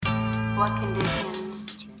What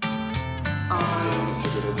conditions or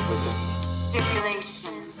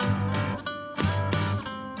stipulations,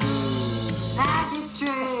 magic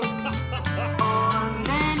tricks or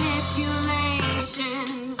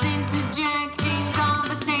manipulations, interjecting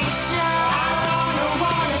conversation? I don't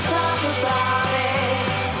wanna talk about it.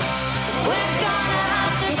 We're gonna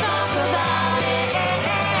have to talk about it.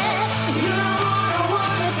 You don't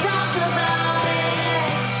wanna talk about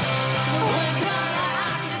it. We're gonna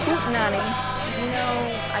have to talk Nani, about you know,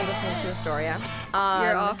 I just moved to Astoria.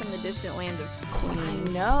 You're off in the distant land of Queens. I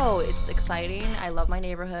know, it's exciting. I love my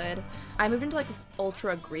neighborhood. I moved into like this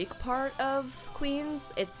ultra Greek part of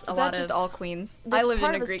Queens. It's a Is lot that just of all Queens? the I lived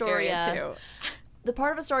part in a of Greek Astoria- area too. The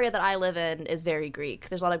part of Astoria that I live in is very Greek.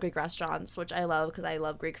 There's a lot of Greek restaurants, which I love because I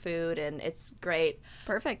love Greek food and it's great.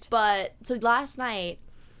 Perfect. But so last night,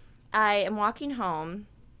 I am walking home,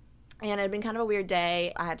 and it had been kind of a weird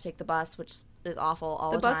day. I had to take the bus, which is awful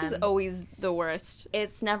all the time. The bus is always the worst.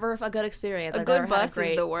 It's never a good experience. A I've good never had bus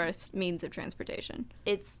great- is the worst means of transportation.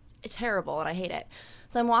 It's terrible, and I hate it.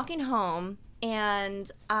 So I'm walking home,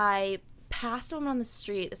 and I passed a woman on the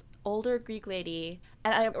street, this older Greek lady,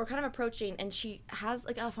 and we're kind of approaching, and she has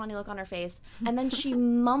like a funny look on her face, and then she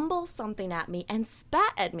mumbles something at me and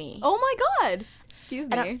spat at me. Oh my god! Excuse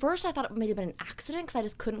me. And at first I thought it may have been an accident because I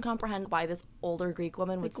just couldn't comprehend why this older Greek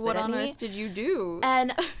woman would spit what at on me. earth did you do?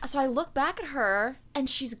 And so I look back at her, and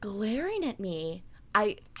she's glaring at me.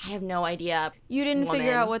 I have no idea. You didn't figure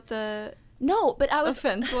woman. out what the No, but I was...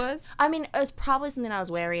 offense was? I mean, it was probably something I was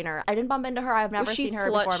wearing, or I didn't bump into her. I've never Was she seen her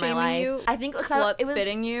before in my slut-shaming life. you? I think Slut it was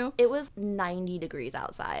spitting you? It was 90 degrees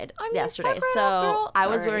outside I mean, yesterday, fuck right so off, girl. I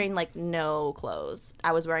was Sorry. wearing like no clothes.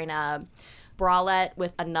 I was wearing a bralette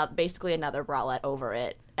with basically another bralette over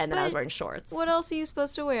it, and then I was But wearing shorts. What else are you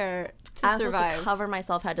supposed to wear to I'm survive? supposed to cover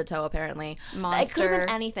myself head to toe, apparently. It could have Monster. been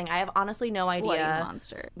anything. I have honestly no Slutty idea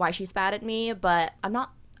monster. why she spat at me, but I'm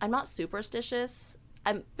not superstitious.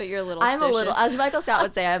 But you're a little I'm a little, stitious. as Michael Scott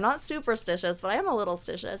would say, I'm not superstitious, but I am a little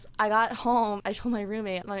stitious. I got home, I told my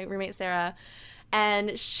roommate Sarah, and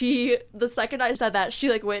the second I said that, she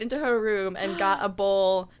like went into her room and got a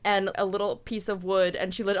bowl and a little piece of wood,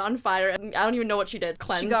 and she lit it on fire, and I don't even know what she did.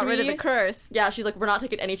 Cleanse She got rid of me. the curse. Yeah, she's like, we're not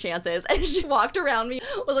taking any chances. And she walked around me,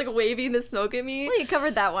 was like waving the smoke at me. Well, you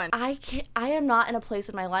covered that one. I am not in a place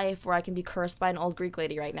in my life where I can be cursed by an old Greek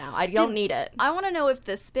lady right now. I don't need it. I want to know if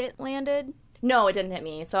the spit landed. No, it didn't hit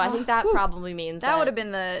me. So I think that whew. probably means That would have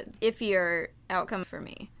been the iffier outcome for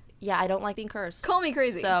me. Yeah, I don't like being cursed. Call me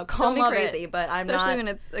crazy. So call Don't me love crazy, it. but I'm especially not when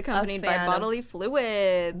it's accompanied by fan of bodily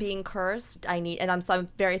fluids. being cursed. I'm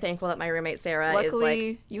very thankful that my roommate Sarah Luckily,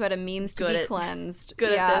 is like you had a means to good be at- cleansed.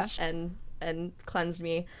 good Yeah. at this and cleansed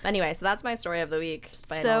me. Anyway, so that's my story of the week. Just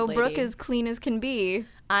by an So old lady. Brooke is clean as can be.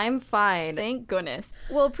 I'm fine. Thank goodness.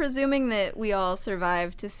 Well, presuming that we all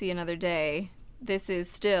survive to see another day, this is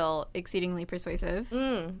still exceedingly persuasive.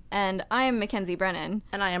 And I am MacKenzie Brennan.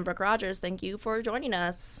 And I am Brooke Rogers. Thank you for joining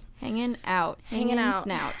us. Hanging out. Hanging out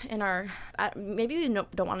Snout. in our. Maybe you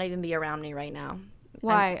don't want to even be around me right now.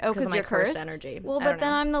 Why? Oh, of because my you're cursed? energy. Well, I but don't then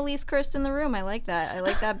know. I'm the least cursed in the room. I like that. I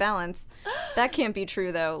like that balance. That can't be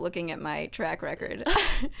true, though, looking at my track record.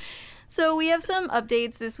 So we have some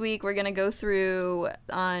updates this week. We're going to go through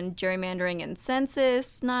on gerrymandering and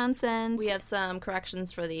census nonsense. We have some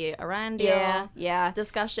corrections for the Iran deal. Yeah.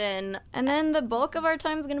 Discussion. And then the bulk of our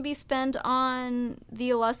time is going to be spent on the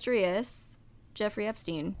illustrious Jeffrey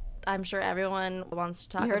Epstein. I'm sure everyone wants to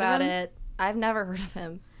talk You heard of about him? it. I've never heard of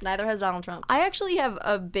him. Neither has Donald Trump. I actually have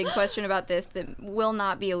a big question about this that will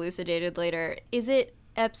not be elucidated later. Is it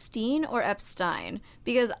Epstein or Epstein?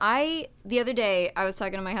 Because the other day, I was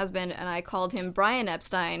talking to my husband and I called him Brian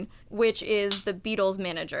Epstein, which is the Beatles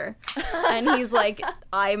manager. And he's like,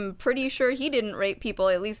 I'm pretty sure he didn't rape people,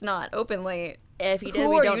 at least not openly. If he did, Who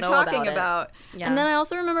we are don't you know talking about it. about? Yeah. And then I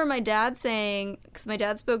also remember my dad saying, because my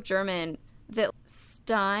dad spoke German, that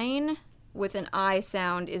Stein with an I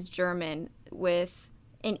sound is German, with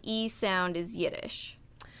an E sound is Yiddish.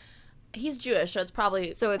 He's Jewish, so it's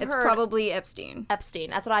probably Probably Epstein. Epstein.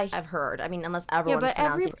 That's what I've heard. I mean, unless Yeah, everyone's but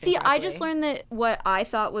pronouncing it see, I just incorrectly. learned that what I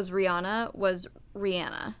thought was Rihanna was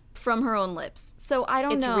Rihanna from her own lips. So I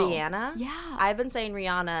don't It's know. Rihanna? Yeah. I've been saying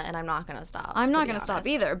Rihanna, and I'm not going to stop. I'm not going to stop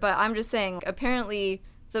either, but I'm just saying apparently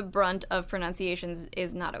the brunt of pronunciations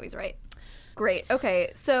is not always right. Great.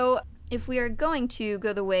 Okay, so if we are going to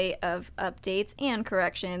go the way of updates and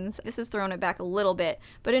corrections, this has thrown it back a little bit.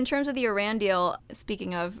 But in terms of the Iran deal,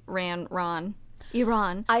 speaking of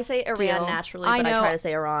Iran. I say Iran deal. naturally, I but I know. try to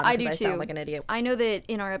say Iran I because do I sound too. like an idiot. I know that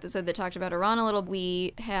in our episode that talked about Iran a little,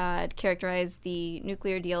 we had characterized the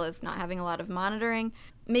nuclear deal as not having a lot of monitoring.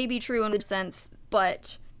 Maybe true in a sense,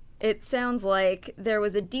 but it sounds like there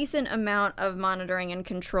was a decent amount of monitoring and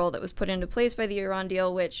control that was put into place by the Iran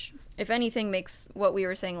deal, which, if anything, makes what we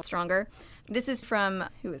were saying stronger. This is from,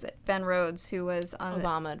 who is it? Ben Rhodes, who was on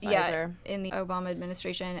Obama advisor. In the Obama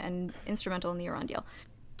administration and instrumental in the Iran deal.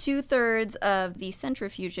 2/3 of the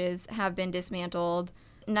centrifuges have been dismantled.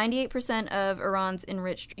 98% of Iran's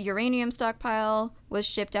enriched uranium stockpile was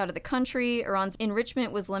shipped out of the country. Iran's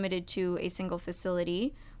enrichment was limited to a single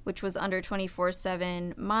facility, which was under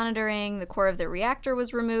 24/7 monitoring. The core of the reactor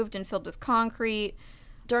was removed and filled with concrete.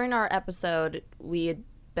 During our episode, we had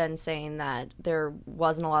been saying that there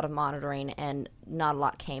wasn't a lot of monitoring and not a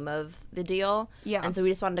lot came of the deal. Yeah. And so we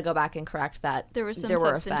just wanted to go back and correct that. There were some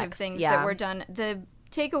substantive substantive things yeah. that were done. The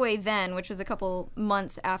takeaway then, which was a couple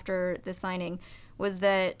months after the signing, was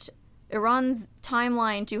that Iran's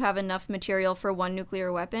timeline to have enough material for one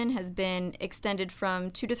nuclear weapon has been extended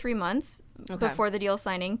from 2 to 3 months before the deal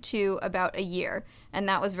signing to about a year. And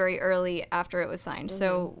that was very early after it was signed. Mm-hmm.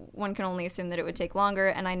 So one can only assume that it would take longer.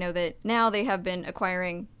 And I know that now they have been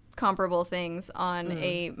acquiring comparable things on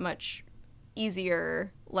a much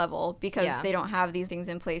easier level because they don't have these things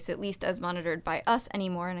in place, at least as monitored by us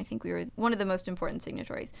anymore. And I think we were one of the most important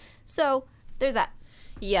signatories. So there's that.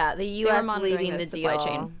 Yeah, the U.S. leaving the supply deal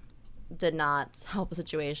chain did not help the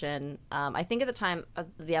situation. I think at the time of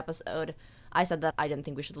the episode, I said that I didn't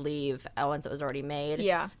think we should leave once it was already made.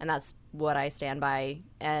 Yeah. And that's what I stand by.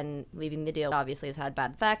 And leaving the deal obviously has had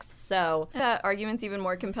bad effects. So that argument's even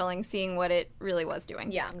more compelling seeing what it really was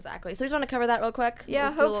doing. Yeah, exactly. So we just want to cover that real quick.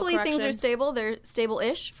 Yeah, hopefully things are stable. They're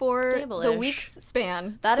stable-ish for the week's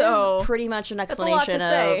span. That is pretty much an explanation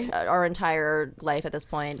of our entire life at this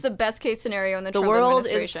point. It's the best case scenario in the Trump world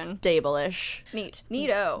administration. Is stable-ish.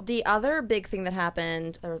 Neato. The other big thing that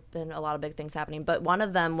happened, there have been a lot of big things happening, but one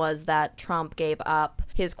of them was that Trump gave up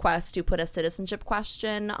his quest to put a citizenship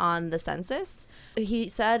question on the census. He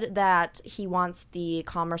said that he wants the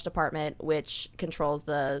Commerce Department, which controls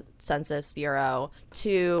the Census Bureau,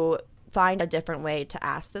 to find a different way to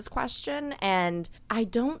ask this question. And I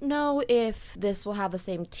don't know if this will have the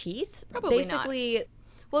same teeth. Probably not.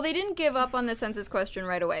 Well, they didn't give up on the census question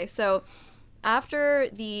right away. So after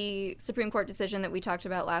the Supreme Court decision that we talked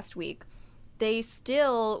about last week,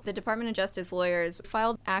 the Department of Justice lawyers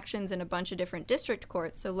filed actions in a bunch of different district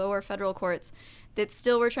courts, so lower federal courts, that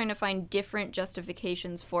still were trying to find different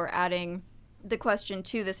justifications for adding the question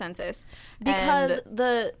to the census. Because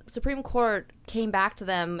the Supreme Court came back to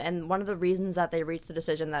them, and one of the reasons that they reached the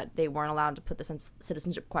decision that they weren't allowed to put the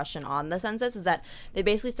citizenship question on the census is that they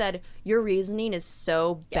basically said, your reasoning is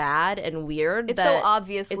so bad and weird. It's so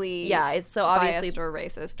obviously it's so obviously biased or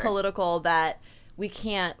racist. Political that we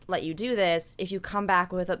can't let you do this if you come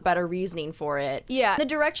back with a better reasoning for it. Yeah, the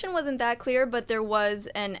direction wasn't that clear, but there was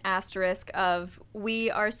an asterisk of,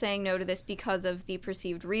 we are saying no to this because of the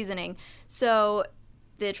perceived reasoning. So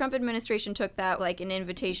the Trump administration took that like an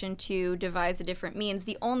invitation to devise a different means.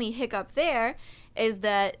 The only hiccup there is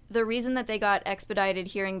that the reason that they got expedited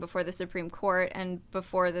hearing before the Supreme Court and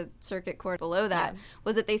before the circuit court below that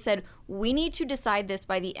was that they said, we need to decide this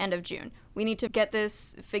by the end of June. We need to get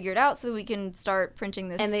this figured out so that we can start printing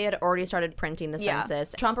this. And they had already started printing the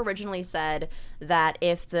census. Trump originally said that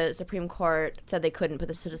if the Supreme Court said they couldn't put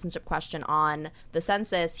the citizenship question on the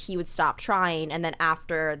census, he would stop trying. And then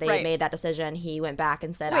after they made that decision, he went back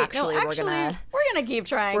and said, we're gonna keep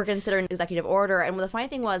trying. We're considering executive order. And the funny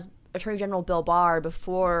thing was, Attorney General Bill Barr,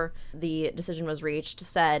 before the decision was reached,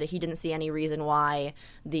 said he didn't see any reason why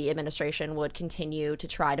the administration would continue to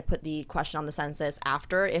try to put the question on the census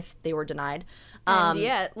after if they were denied. And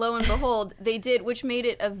yet, lo and behold, they did, which made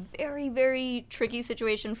it a very, very tricky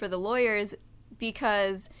situation for the lawyers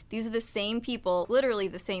because these are the same people, literally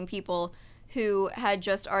the same people, who had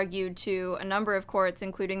just argued to a number of courts,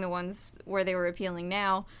 including the ones where they were appealing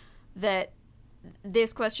now, that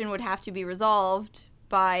this question would have to be resolved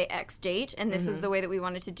by X date, and this is the way that we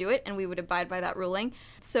wanted to do it, and we would abide by that ruling.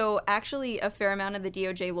 So actually a fair amount of the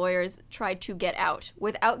DOJ lawyers tried to get out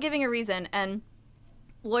without giving a reason, and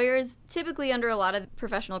lawyers, typically under a lot of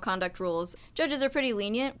professional conduct rules, judges are pretty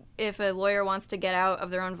lenient. If a lawyer wants to get out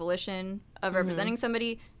of their own volition of representing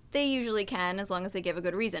somebody, they usually can as long as they give a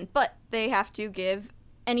good reason, but they have to give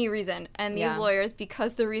any reason. And these lawyers,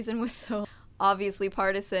 because the reason was so obviously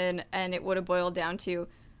partisan and it would have boiled down to,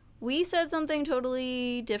 we said something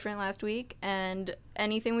totally different last week, and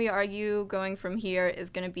anything we argue going from here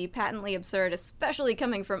is going to be patently absurd, especially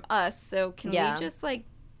coming from us, so can we just, like,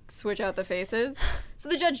 switch out the faces? So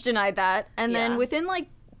the judge denied that, and then within, like,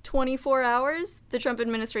 24 hours, the Trump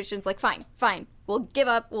administration's like, fine, we'll give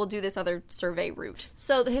up, we'll do this other survey route.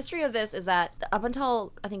 So the history of this is that up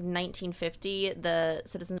until, I think, 1950, the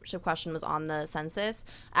citizenship question was on the census.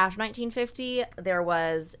 After 1950, there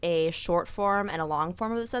was a short form and a long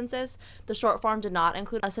form of the census. The short form did not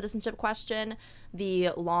include a citizenship question. The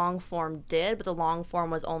long form did, but the long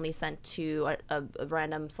form was only sent to a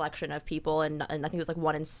random selection of people, and I think it was like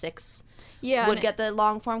 1 in 6 would get the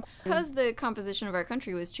long form. Because the composition of our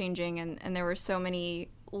country was changing, and there were so many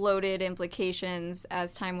loaded implications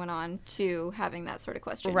as time went on to having that sort of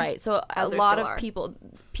question. Right. So a lot of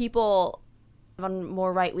people on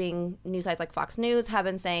more right-wing news sites like Fox News have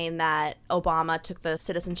been saying that Obama took the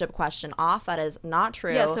citizenship question off. That is not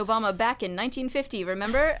true. Yes, Obama back in 1950,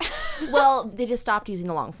 remember? Well, they just stopped using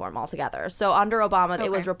the long form altogether. So under Obama, it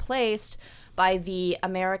was replaced by the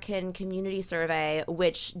American Community Survey,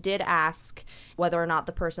 which did ask whether or not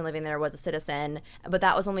the person living there was a citizen, but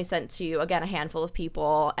that was only sent to, again, a handful of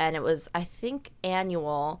people, and it was, I think,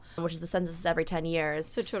 annual, which is the census is every 10 years.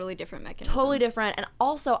 So totally different mechanism. Totally different. And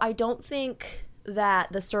also, I don't think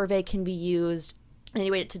that the survey can be used in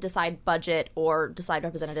any way to decide budget or decide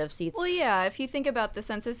representative seats. Well, yeah, if you think about the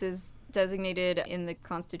census is designated in the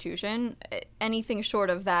Constitution, anything short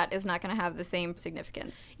of that is not going to have the same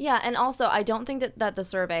significance. Yeah, and also, I don't think that the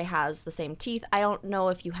survey has the same teeth. I don't know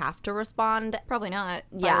if you have to respond. Probably not.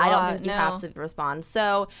 Yeah, I don't think you have to respond.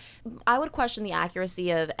 So I would question the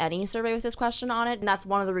accuracy of any survey with this question on it, and that's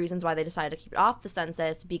one of the reasons why they decided to keep it off the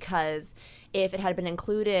census, because if it had been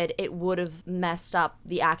included, it would have messed up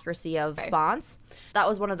the accuracy of response. That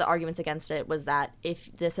was one of the arguments against it, was that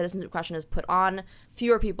if the citizenship question is put on,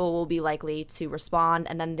 fewer people will be likely to respond,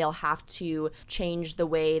 and then they'll have to change the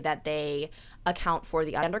way that they account for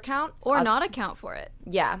the undercount. Or not account for it.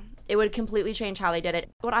 Yeah, it would completely change how they did it.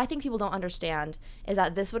 What I think people don't understand is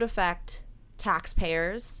that this would affect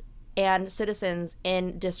taxpayers and citizens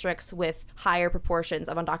in districts with higher proportions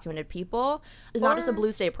of undocumented people. It's not just a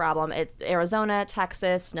blue state problem. It's Arizona,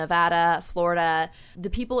 Texas, Nevada, Florida. The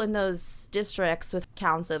people in those districts with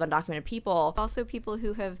counts of undocumented people. Also people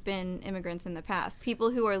who have been immigrants in the past.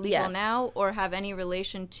 People who are legal now or have any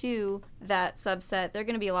relation to that subset, they're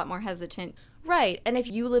going to be a lot more hesitant. Right. And if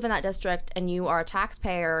you live in that district and you are a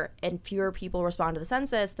taxpayer and fewer people respond to the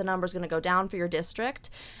census, the number's going to go down for your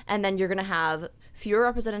district. And then you're going to have fewer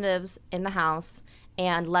representatives in the House,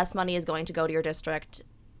 and less money is going to go to your district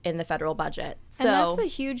in the federal budget. So, and that's a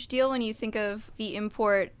huge deal when you think of the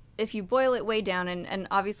import, if you boil it way down, and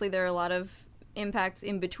obviously there are a lot of impacts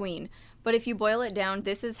in between. But if you boil it down,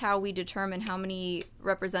 this is how we determine how many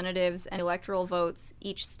representatives and electoral votes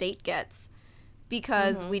each state gets.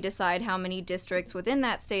 Because we decide how many districts within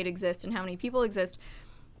that state exist and how many people exist.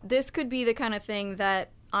 This could be the kind of thing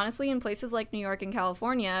that, honestly, in places like New York and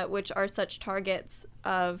California, which are such targets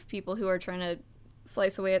of people who are trying to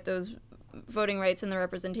slice away at those voting rights and the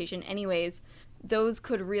representation anyways, those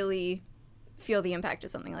could really feel the impact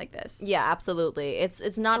of something like this. Yeah, absolutely. It's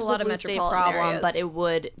not just a blue state problem, but it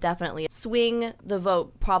would definitely swing the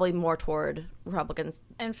vote probably more toward Republicans.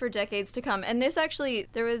 And for decades to come. And this actually,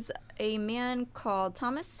 there was a man called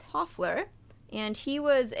Thomas Hoffler, and he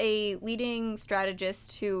was a leading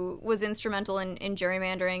strategist who was instrumental in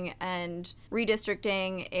gerrymandering and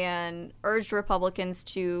redistricting and urged Republicans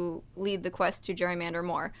to lead the quest to gerrymander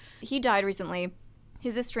more. He died recently.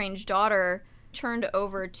 His estranged daughter turned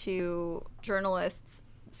over to journalists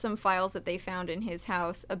some files that they found in his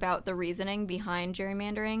house about the reasoning behind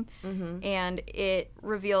gerrymandering, and it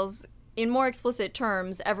reveals in more explicit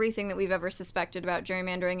terms everything that we've ever suspected about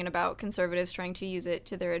gerrymandering and about conservatives trying to use it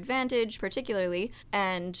to their advantage particularly,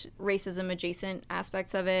 and racism adjacent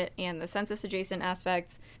aspects of it and the census adjacent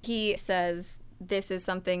aspects. He says this is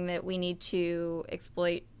something that we need to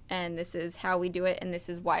exploit, and this is how we do it, and this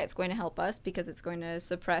is why it's going to help us, because it's going to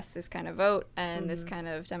suppress this kind of vote and this kind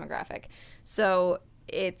of demographic. So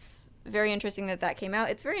it's very interesting that came out.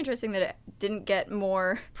 It's very interesting that it didn't get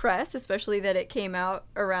more press, especially that it came out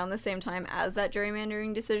around the same time as that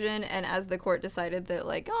gerrymandering decision, and as the court decided that,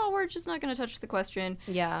 like, oh, we're just not going to touch the question.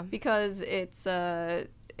 Yeah. Because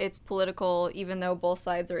it's political, even though both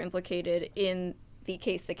sides are implicated in the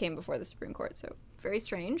case that came before the Supreme Court. So very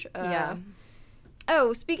strange. Yeah.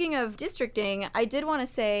 Oh, speaking of districting, I did want to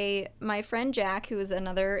say my friend Jack, who is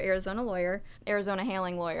another Arizona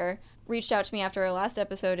hailing lawyer, reached out to me after our last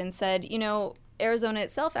episode and said, you know, Arizona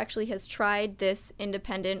itself actually has tried this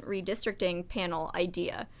independent redistricting panel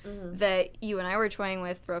idea that you and I were toying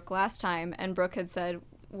with Brooke last time, and Brooke had said,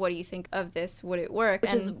 what do you think of this? Would it work?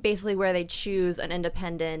 Which is basically where they choose an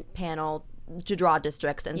independent panel to draw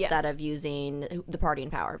districts instead of using the party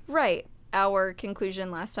in power. Right. our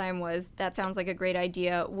conclusion last time was that sounds like a great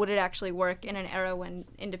idea. Would it actually work in an era when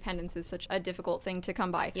independence is such a difficult thing to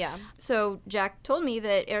come by? Yeah. So Jack told me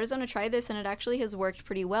that Arizona tried this and it actually has worked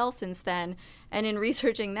pretty well since then. And in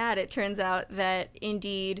researching that, it turns out that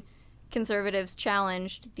indeed conservatives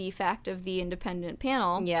challenged the fact of the independent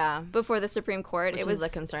panel before the Supreme Court. It was a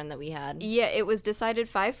concern that we had. Yeah, it was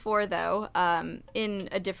decided 5-4, though, in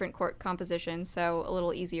a different court composition, so a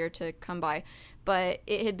little easier to come by. But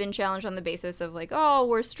it had been challenged on the basis of, like, oh,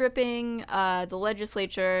 we're stripping the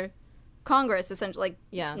legislature, Congress, essentially,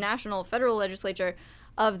 like, national, federal legislature,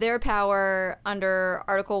 of their power under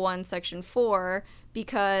Article 1, Section 4,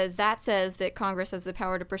 because that says that Congress has the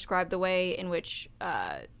power to prescribe the way in which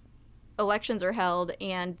elections are held,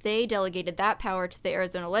 and they delegated that power to the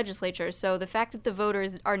Arizona legislature. So the fact that the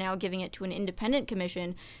voters are now giving it to an independent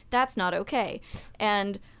commission, that's not okay.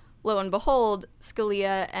 And lo and behold,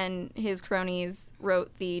 Scalia and his cronies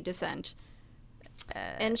wrote the dissent.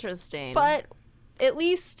 Interesting. But at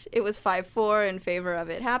least it was 5-4 in favor of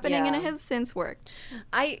it happening, and it has since worked.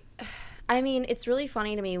 I mean, it's really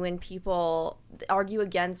funny to me when people argue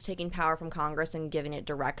against taking power from Congress and giving it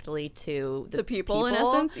directly to the people, in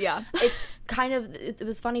essence. Yeah. It's kind of, it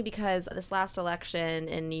was funny because this last election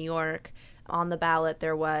in New York, on the ballot,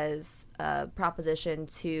 there was a proposition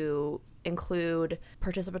to include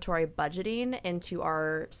participatory budgeting into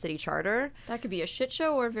our city charter. That could be a shit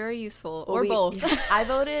show or very useful, or both. I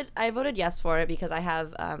voted yes for it because I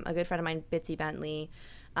have a good friend of mine, Bitsy Bentley.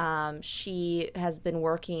 She has been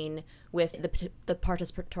working with the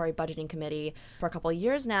participatory budgeting committee for a couple of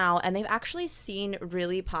years now, and they've actually seen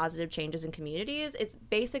really positive changes in communities. It's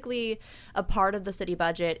basically a part of the city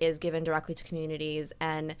budget is given directly to communities,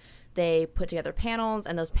 and they put together panels,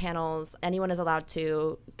 and those panels, anyone is allowed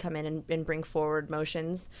to come in and bring forward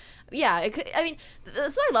motions. Yeah, I mean,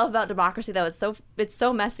 that's what I love about democracy, though. It's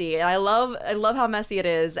so messy, and I love how messy it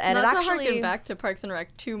is. And not it actually, to harken back to Parks and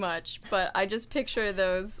Rec too much, but I just picture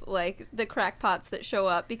those, like, the crackpots that show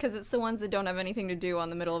up because it's the ones that don't have anything to do on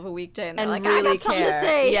the middle of a weekday, and they're like, really I got something to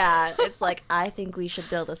say. Yeah, it's like, I think we should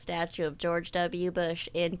build a statue of George W. Bush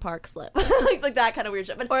in Park Slope. like that kind of weird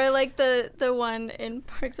shit. But, or like the one in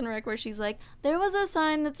Parks and Rec where she's like, there was a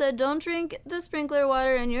sign that said, don't drink the sprinkler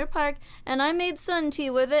water in your park, and I made sun tea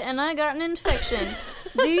with it, and I got an infection.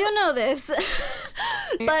 Do you know this?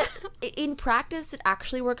 But in practice, it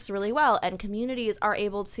actually works really well, and communities are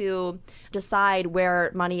able to decide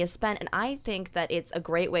where money is spent, and I think that it's a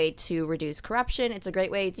great way to reduce corruption. It's a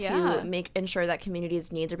great way to ensure that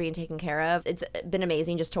communities' needs are being taken care of. It's been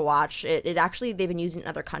amazing just to watch. It actually, they've been using it in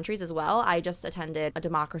other countries as well. I just attended a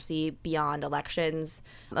Democracy Beyond Elections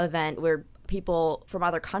event where people from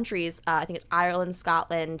other countries, I think it's Ireland,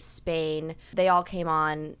 Scotland, Spain, they all came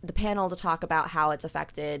on the panel to talk about how it's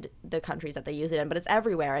affected the countries that they use it in. But it's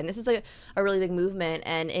everywhere, and this is a really big movement.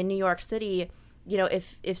 And in New York City, you know,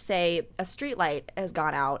 if say a street light has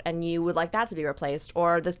gone out and you would like that to be replaced,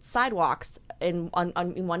 or the sidewalks in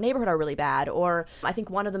one neighborhood are really bad, or I think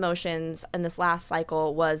one of the motions in this last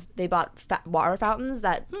cycle was they bought water fountains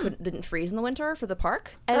that didn't freeze in the winter for the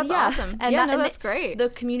park. And that's awesome. And that's great. The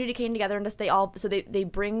community came together and they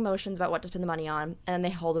bring motions about what to spend the money on, and they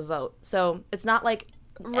hold a vote. So it's not like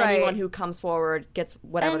anyone who comes forward gets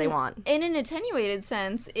whatever they want. In an attenuated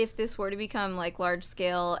sense, if this were to become like large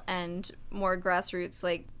scale and more grassroots,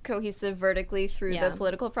 like cohesive vertically through the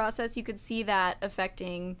political process, you could see that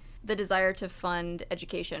affecting the desire to fund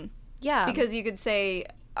education. Yeah. Because you could say,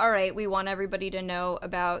 all right, we want everybody to know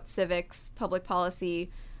about civics, public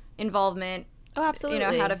policy, involvement. Oh, absolutely.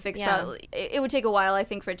 You know, how to fix it would take a while, I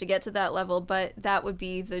think, for it to get to that level, but that would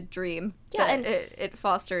be the dream. Yeah, and it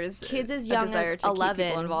fosters kids as young as 11 keep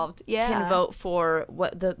people involved. Can vote for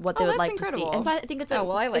what they would like incredible. to see. And so I think it's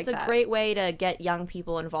a great way to get young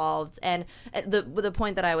people involved. And the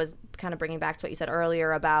point that I was kind of bringing back to what you said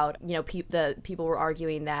earlier about, you know, the people were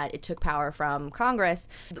arguing that it took power from Congress.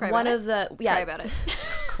 Cry about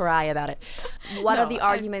it. One of the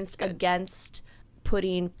arguments against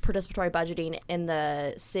putting participatory budgeting in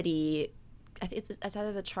the city, I think it's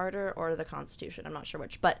either the charter or the Constitution, I'm not sure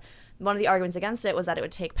which, but one of the arguments against it was that it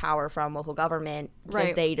would take power from local government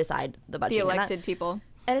because they decide the budget. The elected people.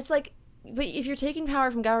 And it's like, but if you're taking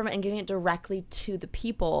power from government and giving it directly to the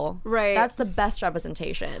people, that's the best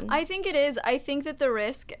representation. I think it is. I think that the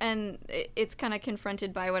risk, and it's kind of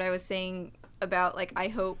confronted by what I was saying about, like, I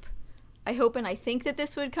hope and I think that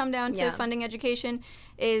this would come down to funding education,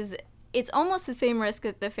 is it's almost the same risk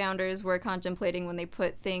that the founders were contemplating when they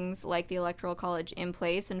put things like the Electoral College in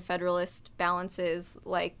place and Federalist balances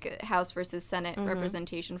like House versus Senate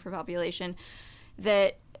representation for population,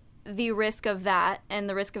 that the risk of that and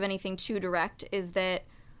the risk of anything too direct is that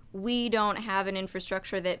we don't have an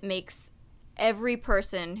infrastructure that makes every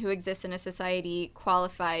person who exists in a society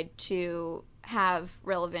qualified to have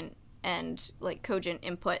relevant and like cogent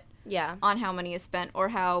input on how money is spent or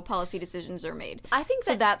how policy decisions are made. I think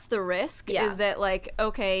so that's the risk is that like,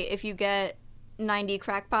 okay, if you get 90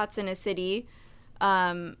 crackpots in a city,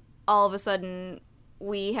 all of a sudden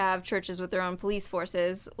we have churches with their own police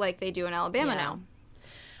forces like they do in Alabama now.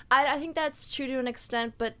 I think that's true to an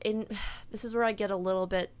extent, but this is where I get a little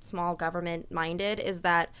bit small government minded, is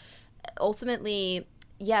that ultimately,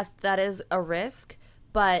 yes, that is a risk,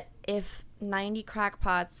 but if 90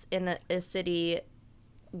 crackpots in a city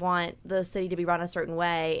want the city to be run a certain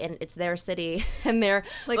way and it's their city and they're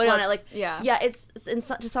like, voting on it, like it's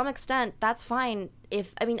to some extent that's fine.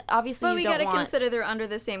 If I mean, obviously, but we got to consider they're under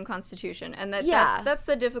the same constitution, and that's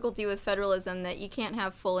the difficulty with federalism, that you can't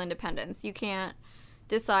have full independence. You can't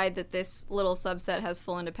decide that this little subset has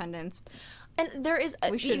full independence. And there is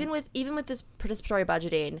even with this participatory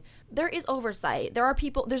budgeting, there is oversight. There are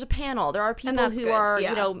people. There's a panel. There are people who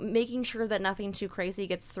are making sure that nothing too crazy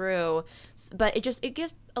gets through. But it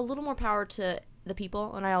gives a little more power to the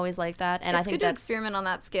people, and I always like that. And I think good to experiment on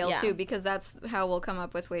that scale too, because that's how we'll come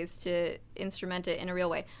up with ways to instrument it in a real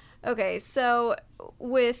way. Okay, so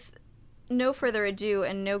with no further ado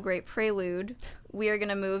and no great prelude, we are going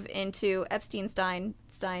to move into Epstein-Stein.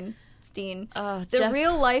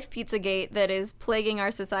 Real life Pizzagate that is plaguing our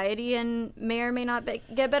society and may or may not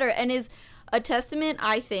get better, and is a testament,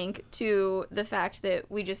 I think, to the fact that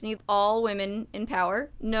we just need all women in power,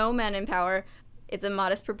 no men in power. It's a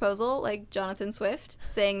modest proposal, like Jonathan Swift,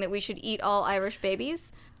 saying that we should eat all Irish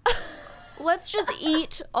babies. Let's just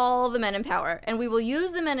eat all the men in power, and we will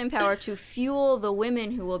use the men in power to fuel the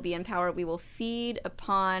women who will be in power. We will feed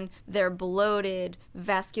upon their bloated,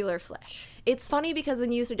 vascular flesh. It's funny because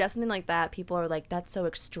when you suggest something like that, people are like, that's so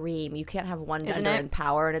extreme. You can't have one gender in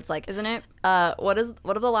power. And it's like, isn't it? What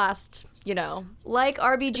are the last, like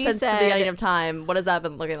RBG since said, the beginning of time, what has that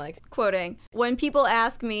been looking like? Quoting, when people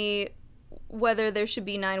ask me whether there should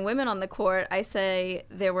be 9 women on the court, I say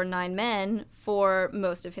there were 9 men for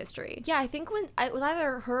most of history. Yeah, I think when it was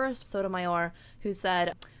either her or Sotomayor who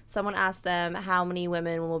said, someone asked them how many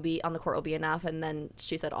women will be on the court will be enough, and then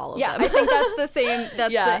she said all of them. Yeah, I think that's the same.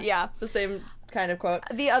 The same kind of quote.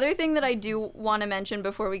 The other thing that I do want to mention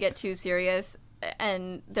before we get too serious,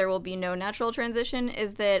 and there will be no natural transition,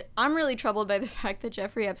 is that I'm really troubled by the fact that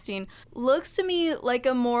Jeffrey Epstein looks to me like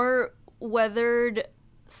a more weathered,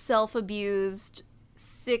 self-abused,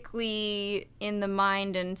 sickly in the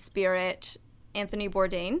mind and spirit Anthony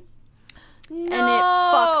Bourdain. No. And it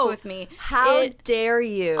fucks with me. How dare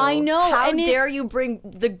you? I know. How dare you bring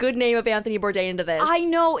the good name of Anthony Bourdain into this? I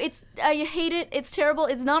know. I hate it. It's terrible.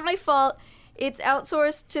 It's not my fault. It's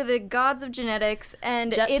outsourced to the gods of genetics,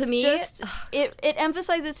 and it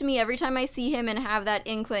emphasizes to me every time I see him and have that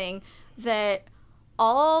inkling that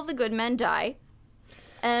all the good men die,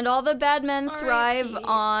 and all the bad men thrive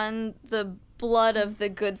on the blood of the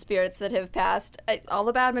good spirits that have passed. All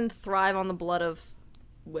the bad men thrive on the blood of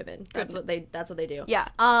women. That's what they do. Yeah.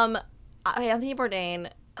 Anthony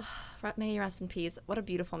Bourdain, may he rest in peace. What a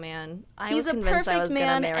beautiful man. He's was convinced I was going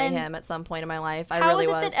to marry and him at some point in my life. I how really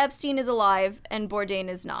is it was. that Epstein is alive and Bourdain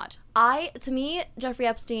is not? To me, Jeffrey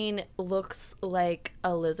Epstein looks like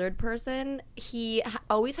a lizard person. He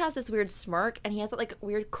always has this weird smirk, and he has that like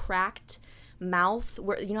weird cracked mouth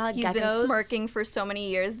where how he's geckos been smirking for so many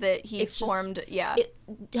years that he formed.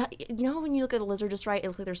 When you look at a lizard just right, it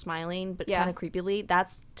looks like they're smiling, but kind of creepily.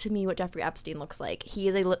 That's to me what Jeffrey Epstein looks like. He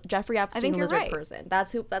is a Jeffrey Epstein lizard person.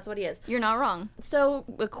 That's what he is. You're not wrong. So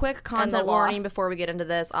a quick content warning before we get into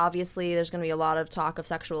this. Obviously, there's going to be a lot of talk of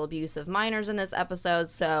sexual abuse of minors in this episode.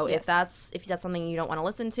 So if that's something you don't want to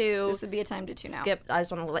listen to, this would be a time to tune out. Skip. I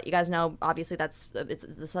just want to let you guys know. Obviously, it's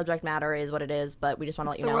the subject matter is what it is, but we just want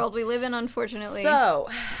to let you know. The world we live in, unfortunately. So,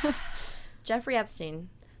 Jeffrey Epstein,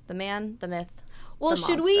 the man, the myth. Well,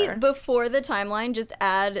 should we, before the timeline, just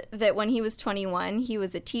add that when he was 21, he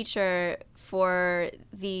was a teacher for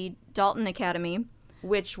the Dalton Academy,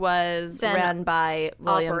 which was run by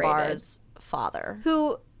William Barr's father,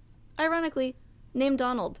 who, ironically, named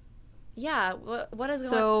Donald. Yeah, what is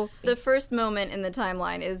going on? So, the first moment in the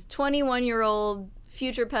timeline is 21-year-old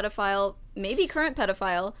future pedophile, maybe current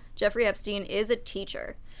pedophile, Jeffrey Epstein is a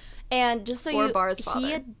teacher. And just so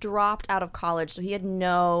he had dropped out of college, so he had and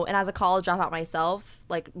as a college dropout myself,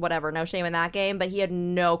 like whatever, no shame in that game, but he had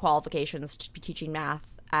no qualifications to be teaching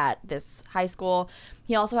math at this high school.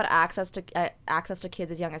 He also had access to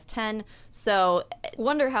kids as young as 10. So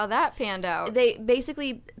wonder how that panned out. They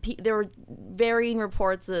basically there were varying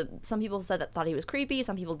reports. Some people said that thought he was creepy.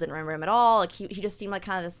 Some people didn't remember him at all. Like he just seemed like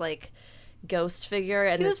kind of this like ghost figure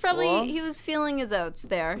in He was this school. he was feeling his oats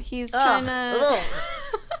there. He's trying to. Ugh.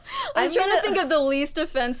 I was trying to think of the least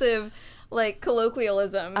offensive, like,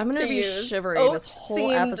 colloquialism. I'm gonna to be use. shivering Oats this whole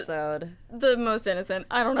seemed episode. The most innocent.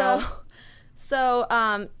 I don't know. So,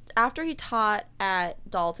 after he taught at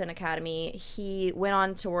Dalton Academy, he went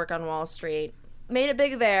on to work on Wall Street, made it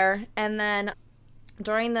big there, and then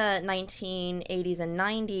during the 1980s and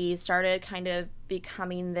 90s started kind of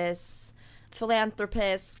becoming this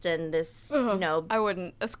philanthropist and this, you know, I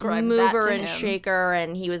wouldn't ascribe mover that to and him. shaker,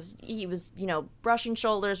 and he was, you know, brushing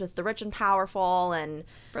shoulders with the rich and powerful, and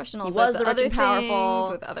Brushing all he sorts was of the rich other and powerful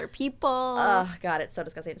things with other people. Oh, God, it's so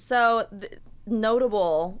disgusting. So,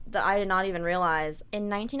 notable that I did not even realize, in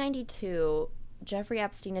 1992, Jeffrey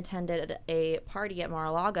Epstein attended a party at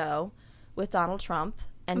Mar-a-Lago with Donald Trump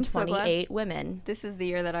and I'm so glad. 28 women. This is the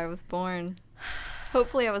year that I was born.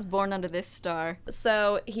 Hopefully I was born under this star.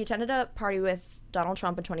 So, he attended a party with Donald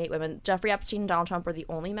Trump and 28 women. Jeffrey Epstein and Donald Trump were the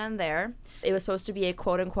only men there. It was supposed to be a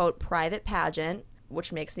quote-unquote private pageant,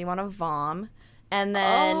 which makes me want to vom. And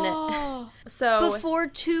then, so... Before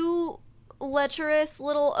two lecherous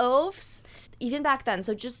little oafs? Even back then,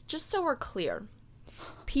 so just so we're clear,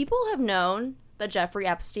 people have known that Jeffrey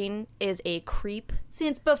Epstein is a creep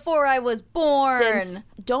Since before I was born. since.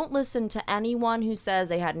 Don't listen to anyone who says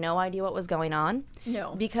they had no idea what was going on.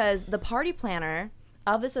 No. Because the party planner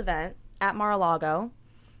of this event at Mar-a-Lago,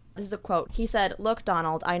 this is a quote, he said, "Look,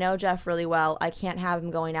 Donald, I know Jeff really well. I can't have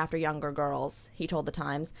him going after younger girls," he told the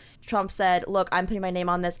Times. Trump said, "Look, I'm putting my name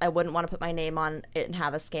on this. I wouldn't want to put my name on it and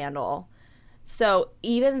have a scandal." So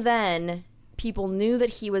even then, people knew that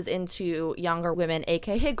he was into younger women,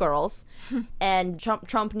 aka girls, and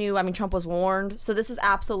Trump knew. I mean, Trump was warned. So this is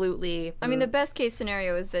absolutely. I mean, the best case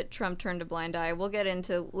scenario is that Trump turned a blind eye. We'll get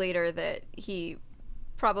into later that he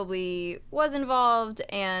probably was involved,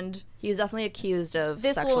 and he was definitely accused of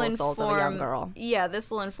this sexual will assault of a young girl. Yeah,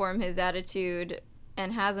 this will inform his attitude,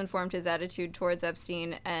 and has informed his attitude towards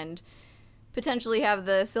Epstein, and potentially have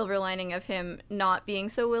the silver lining of him not being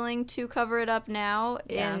so willing to cover it up now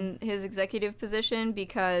in his executive position,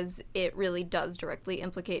 because it really does directly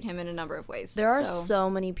implicate him in a number of ways. There are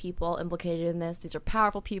so many people implicated in this. These are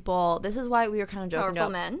powerful people. This is why we were kind of joking Powerful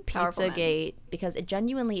about men. Powerful men. Pizzagate, because it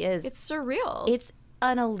genuinely is. It's surreal. It's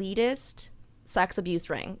an elitist sex abuse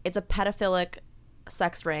ring. It's a pedophilic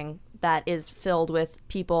sex ring that is filled with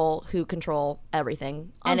people who control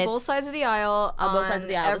everything. on and both sides of the aisle. on both sides of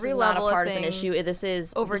the aisle. Every This is not level a partisan of things, issue. This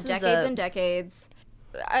is over this is decades and decades.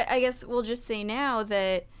 I guess we'll just say now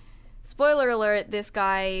that, spoiler alert, this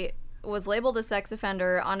guy was labeled a sex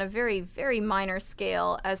offender on a very, very minor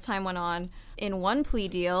scale as time went on in one plea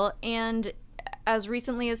deal, and as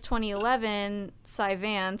recently as 2011,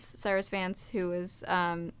 Cyrus Vance, who was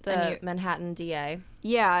the Manhattan DA.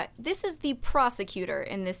 yeah, this is the prosecutor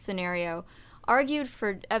in this scenario, argued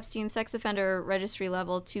for Epstein's sex offender registry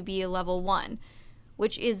level to be a level 1,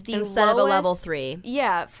 which is the Instead of a level lowest- 3.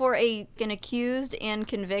 Yeah, for an accused and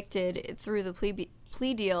convicted through the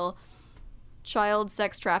plea deal child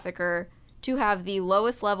sex trafficker to have the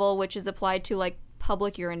lowest level, which is applied to, like,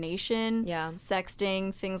 public urination, Yeah.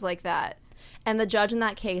 sexting, things like that. And the judge in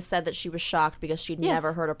that case said that she was shocked because she'd Yes.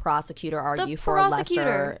 never heard a prosecutor argue for a lesser,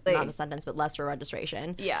 prosecutor. not a sentence, but lesser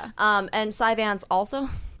registration. Yeah. And Cy Vance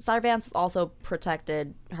also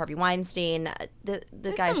protected Harvey Weinstein. The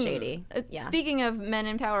guy's Some- shady. Yeah. Speaking of men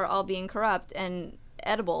in power all being corrupt and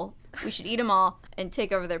edible, we should eat them all and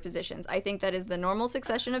take over their positions. I think that is the normal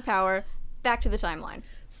succession of power. Back to the timeline.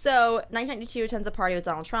 So, 1992 attends a party with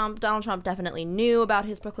Donald Trump. Donald Trump definitely knew about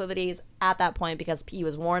his proclivities at that point because he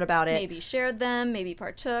was warned about it. Maybe shared them, maybe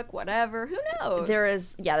partook, whatever. Who knows?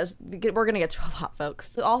 We're going to get to a lot,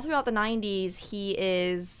 folks. All throughout the 90s, he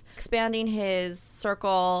is expanding his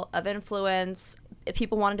circle of influence. If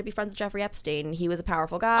people wanted to be friends with Jeffrey Epstein, he was a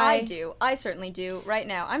powerful guy. I do. I certainly do. Right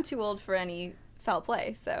now, I'm too old for any foul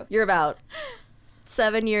play, so. You're about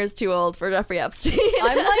 7 years too old for Jeffrey Epstein.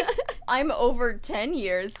 I'm over 10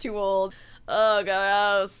 years too old. Oh,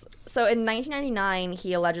 gross. So in 1999,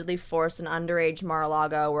 he allegedly forced an underage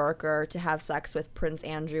Mar-a-Lago worker to have sex with Prince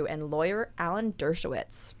Andrew and lawyer Alan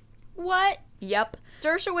Dershowitz. What? Yep.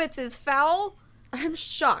 Dershowitz is foul? I'm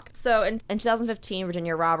shocked. So in 2015,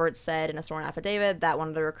 Virginia Roberts said in a sworn affidavit that one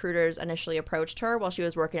of the recruiters initially approached her while she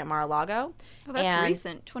was working at Mar-a-Lago. Oh, that's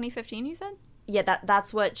recent. 2015, you said? Yeah,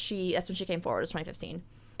 that's when she came forward, was 2015.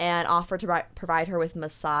 And offered to provide her with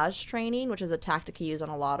massage training, which is a tactic he used on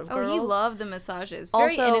a lot of girls. Oh, he loved the massages.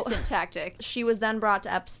 Very Also, innocent tactic. She was then brought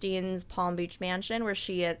to Epstein's Palm Beach mansion, where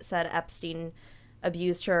she had said Epstein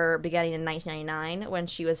abused her beginning in 1999 when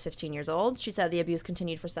she was 15 years old. She said the abuse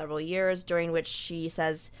continued for several years, during which she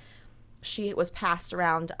says she was passed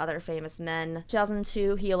around to other famous men.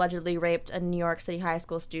 2002, he allegedly raped a New York City high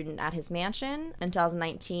school student at his mansion. In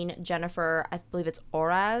 2019, Jennifer, I believe it's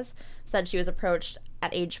Oraz, said she was approached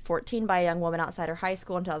at age 14 by a young woman outside her high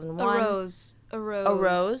school in 2001. A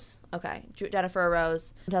Rose. Okay. Jennifer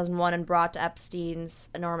arose in 2001 and brought to Epstein's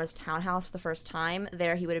enormous townhouse for the first time.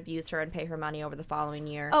 There, he would abuse her and pay her money over the following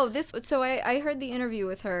year. Oh, so I heard the interview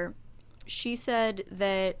with her. She said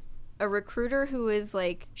that a recruiter who is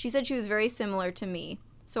like, she said she was very similar to me.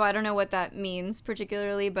 So I don't know what that means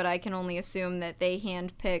particularly, but I can only assume that they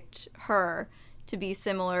handpicked her to be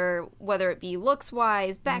similar, whether it be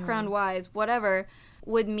looks-wise, background-wise, whatever,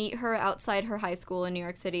 would meet her outside her high school in New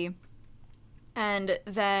York City. And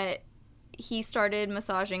that he started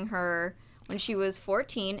massaging her when she was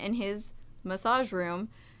 14 in his massage room,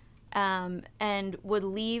 and would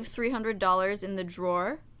leave $300 in the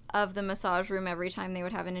drawer of the massage room every time they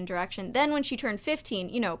would have an interaction. Then when she turned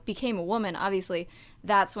 15, became a woman, obviously,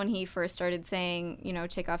 that's when he first started saying,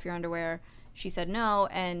 take off your underwear. She said no,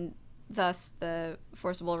 and thus the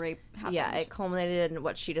forcible rape happened. Yeah, it culminated in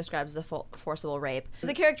what she describes as a forcible rape.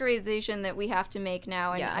 It's a characterization that we have to make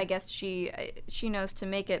now, and Yeah. I guess she knows to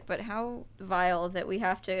make it, but how vile that we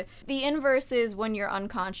have to. The inverse is when you're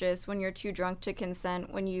unconscious, when you're too drunk to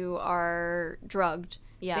consent, when you are drugged.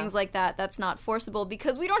 Yeah. Things like that. That's not forcible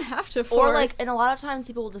because we don't have to force. And a lot of times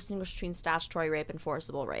people will distinguish between statutory rape and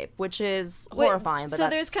forcible rape, which is horrifying. But so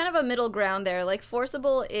there's kind of a middle ground there. Like,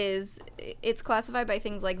 forcible it's classified by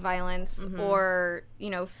things like violence or,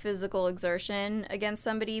 physical exertion against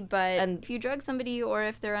somebody. But if you drug somebody or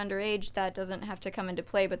if they're underage, that doesn't have to come into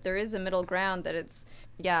play. But there is a middle ground that it's...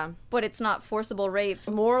 Yeah. But it's not forcible rape.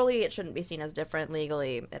 Morally, it shouldn't be seen as different.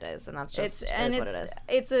 Legally, it is. And that's just what it is.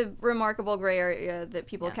 It's a remarkable gray area that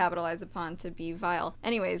people capitalize upon to be vile.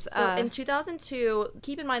 Anyways. So in 2002,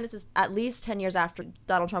 keep in mind this is at least 10 years after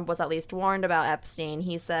Donald Trump was at least warned about Epstein.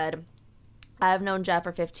 He said, I have known Jeff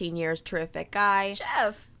for 15 years. Terrific guy.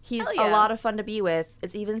 Jeff. He's Hell yeah. a lot of fun to be with.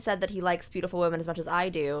 It's even said that he likes beautiful women as much as I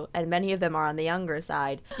do, and many of them are on the younger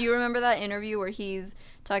side. Do you remember that interview where he's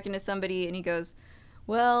talking to somebody and he goes,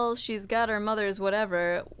 well, she's got her mother's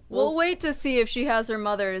whatever. We'll wait to see if she has her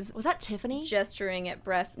mother's. Was that Tiffany? Gesturing at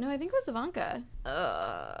breast. No, I think it was Ivanka.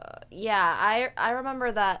 Yeah, I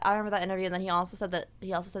remember that. I remember that interview, and then he also said that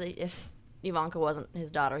if Ivanka wasn't his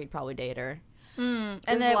daughter, he'd probably date her. And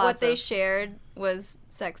then what they shared was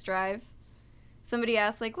sex drive. Somebody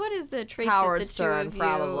asked, like, what is the trait Howard that the Stern, two of you...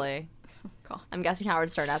 probably. God. I'm guessing Howard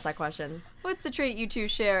Stern asked that question. What's the trait you two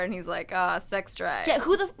share? And he's like, sex drive. Yeah,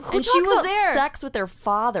 who and talks she was about there. sex with their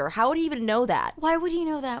father? How would he even know that? Why would he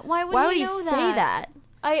know that? Why would he know say that?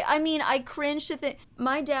 I mean, I cringe to think...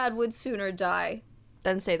 My dad would sooner die.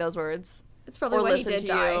 Then say those words. It's probably Or why he listen did to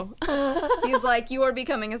die. you. He's like, you are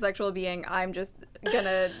becoming a sexual being. I'm just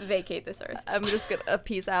gonna vacate this earth. I'm just gonna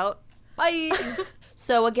peace out. Bye.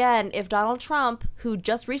 So again, if Donald Trump, who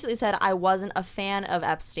just recently said I wasn't a fan of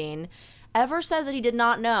Epstein, ever says that he did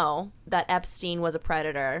not know that Epstein was a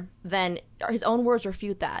predator, then his own words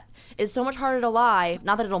refute that. It's so much harder to lie.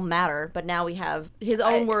 Not that it'll matter, but now we have his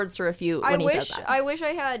own words to refute when he says that. I wish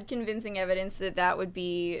I had convincing evidence that would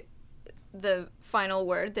be the final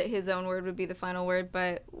word, that his own word would be the final word,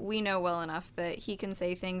 but we know well enough that he can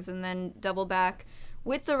say things and then double back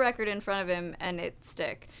with the record in front of him and it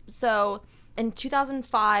stick. So in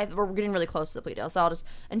 2005, we're getting really close to the plea deal, so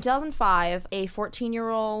in 2005, a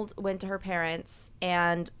 14-year-old went to her parents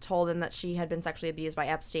and told them that she had been sexually abused by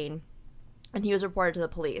Epstein, and he was reported to the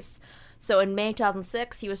police. So in May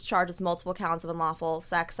 2006, he was charged with multiple counts of unlawful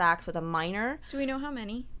sex acts with a minor. Do we know how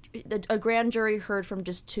many? A grand jury heard from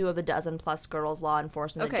just 2 of the dozen-plus girls law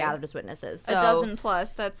enforcement had gathered as witnesses. So a dozen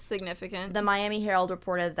plus, that's significant. The Miami Herald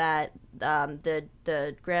reported that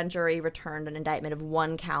the grand jury returned an indictment of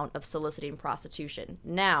 1 count of soliciting prostitution.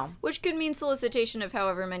 Now, which could mean solicitation of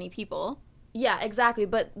however many people. Yeah, exactly.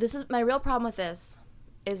 But this is my real problem with this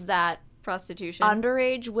is that prostitution.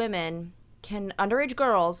 Underage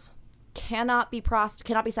girls cannot be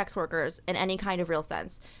sex workers in any kind of real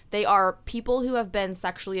sense. They are people who have been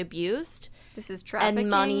sexually abused. This is trafficking. And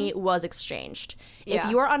money was exchanged. Yeah.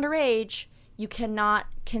 If you are underage, you cannot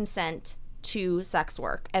consent to sex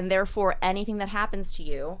work, and therefore anything that happens to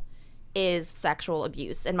you is sexual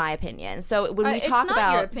abuse, in my opinion. So when we talk about... It's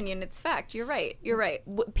not your opinion, it's fact. You're right.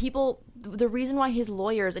 People, the reason why his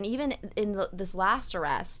lawyers, and even in this last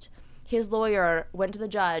arrest, his lawyer went to the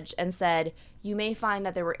judge and said, you may find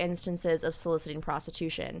that there were instances of soliciting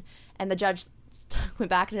prostitution. And the judge went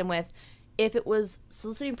back at him with, if it was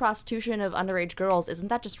soliciting prostitution of underage girls, isn't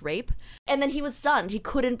that just rape? And then he was stunned. He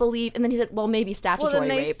couldn't believe, and then he said, well, maybe statutory Well, then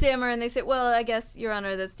they rape. stammer and they say, well, I guess, Your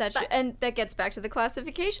Honor, that's statutory. And that gets back to the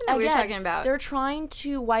classification that we were talking about. They're trying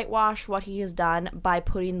to whitewash what he has done by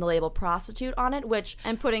putting the label prostitute on it, which...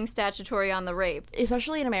 And putting statutory on the rape.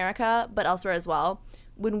 Especially in America, but elsewhere as well.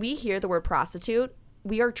 When we hear the word prostitute,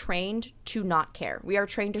 we are trained to not care. We are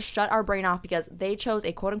trained to shut our brain off because they chose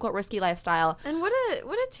a quote-unquote risky lifestyle. And what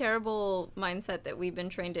a terrible mindset that we've been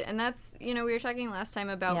trained to. And that's, we were talking last time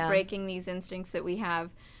about breaking these instincts that we have.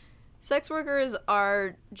 Sex workers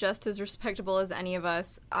are just as respectable as any of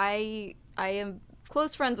us. I am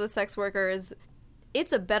close friends with sex workers.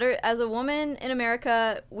 It's as a woman in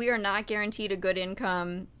America, we are not guaranteed a good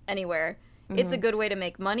income anywhere. Mm-hmm. It's a good way to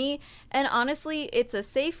make money. And honestly, it's a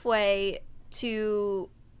safe way to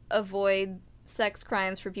avoid sex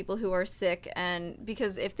crimes for people who are sick, and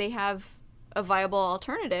because if they have a viable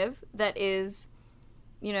alternative that is,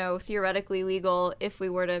 theoretically legal, if we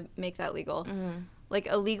were to make that legal, like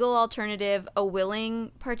a legal alternative, a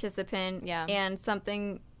willing participant, and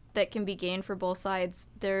something that can be gained for both sides,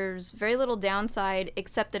 there's very little downside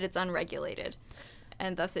except that it's unregulated.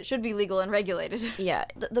 And thus it should be legal and regulated. Yeah.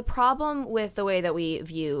 The problem with the way that we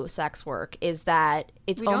view sex work is that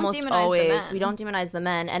it's almost always... We don't demonize the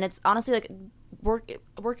men. And it's honestly like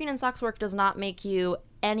working in sex work does not make you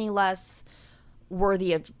any less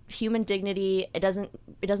worthy of human dignity. It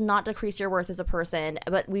does not decrease your worth as a person,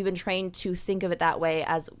 but we've been trained to think of it that way,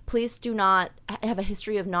 as police do not have a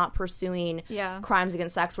history of not pursuing crimes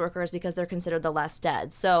against sex workers because they're considered the less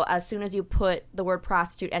dead. So as soon as you put the word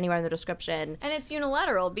prostitute anywhere in the description... And it's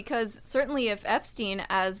unilateral, because certainly if Epstein,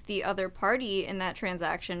 as the other party in that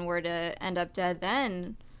transaction, were to end up dead,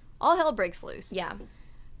 then all hell breaks loose. Yeah.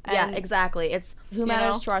 Yeah, exactly. It's who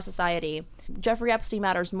matters to our society. Jeffrey Epstein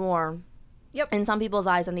matters more in some people's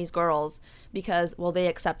eyes than these girls because, well, they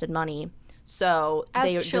accepted money. So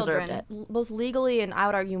they deserved it. Both legally and I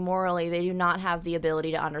would argue morally, they do not have the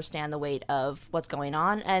ability to understand the weight of what's going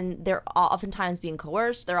on. And they're oftentimes being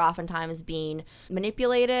coerced. They're oftentimes being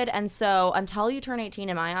manipulated. And so until you turn 18,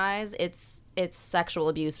 in my eyes, it's sexual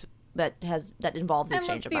abuse that involves the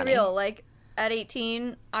exchange of money. And let's be real, like, at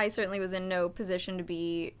 18, I certainly was in no position to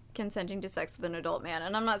be consenting to sex with an adult man.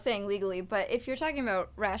 And I'm not saying legally, but if you're talking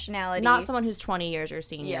about rationality... Not someone who's 20 years your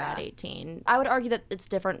senior at 18. I would argue that it's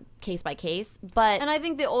different case by case, but... And I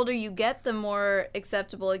think the older you get, the more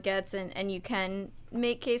acceptable it gets, and you can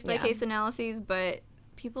make case by case analyses, but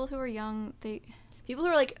people who are young, people who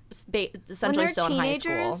are, like, essentially still in high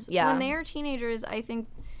school. Yeah. When they are teenagers, I think...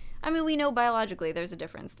 I mean, we know biologically there's a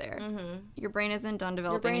difference there. Mm-hmm. Your brain isn't done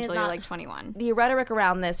developing until you're like 21. The rhetoric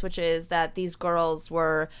around this, which is that these girls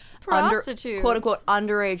were prostitutes, quote-unquote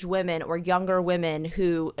underage women or younger women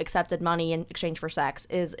who accepted money in exchange for sex,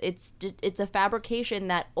 it's a fabrication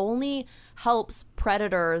that only helps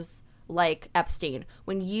predators like Epstein.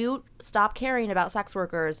 When you stop caring about sex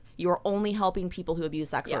workers, you are only helping people who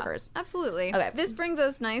abuse sex workers. Absolutely. Okay. This brings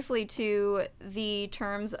us nicely to the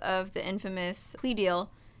terms of the infamous plea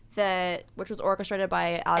deal which was orchestrated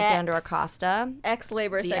by Alexander Acosta.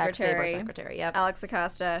 Ex-Labor Secretary, yep. Alex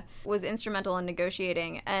Acosta was instrumental in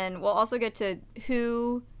negotiating. And we'll also get to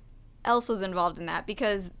who else was involved in that,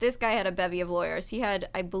 because this guy had a bevy of lawyers. He had,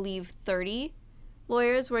 I believe, 30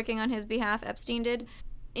 lawyers working on his behalf, Epstein did.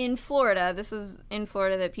 In Florida, this is in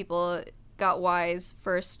Florida that people got wise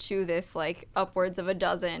first to this, like, upwards of a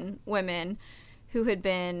dozen women who had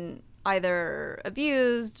been either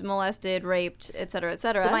abused, molested, raped, etc.,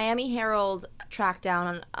 etc. The Miami Herald tracked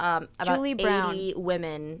down about 80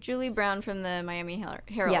 women. Julie Brown from the Miami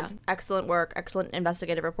Herald. Yeah, excellent work, excellent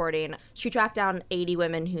investigative reporting. She tracked down 80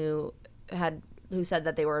 women who said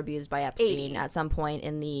that they were abused by Epstein at some point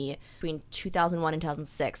between 2001 and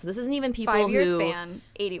 2006. So this isn't even people 5-year span,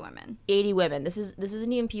 80 women. 80 women. This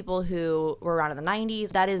isn't even people who were around in the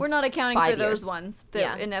 90s. We're not accounting for those ones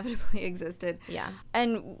that inevitably existed. Yeah.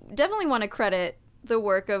 And definitely want to credit the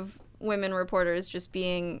work of women reporters just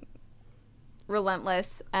being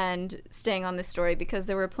relentless and staying on this story, because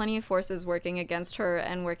there were plenty of forces working against her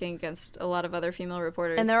and working against a lot of other female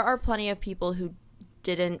reporters. And there are plenty of people who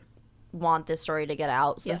didn't want this story to get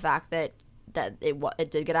out, so the fact that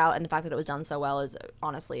it did get out and the fact that it was done so well is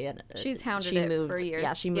honestly she's hounded it for years.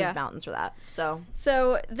 Yeah, she moved mountains for that. So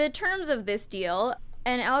the terms of this deal,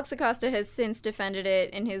 and Alex Acosta has since defended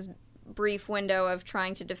it in his brief window of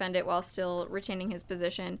trying to defend it while still retaining his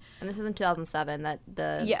position. And this is in 2007 that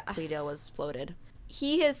the plea deal was floated.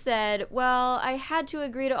 He has said, well, I had to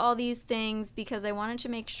agree to all these things because I wanted to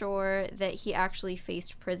make sure that he actually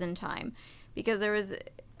faced prison time, because there was...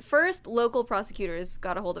 First, local prosecutors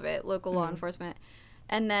got a hold of it, local law enforcement,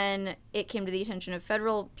 And then it came to the attention of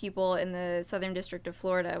federal people in the Southern District of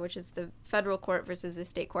Florida, which is the federal court versus the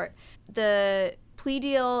state court. The plea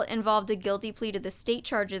deal involved a guilty plea to the state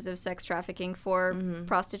charges of sex trafficking for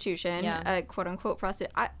prostitution, quote-unquote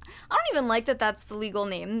prostitute. I don't even like that that's the legal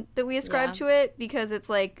name that we ascribe to it, because it's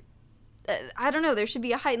like, I don't know, there should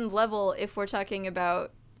be a heightened level if we're talking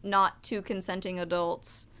about not two consenting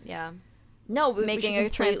adults making a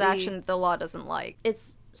transaction that the law doesn't like.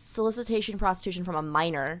 It's solicitation prostitution from a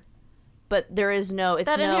minor, but there is no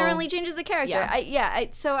inherently changes the character. Yeah.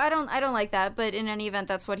 So I don't like that, but in any event,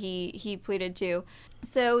 that's what he pleaded to.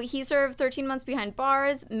 So he served 13 months behind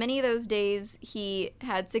bars. Many of those days he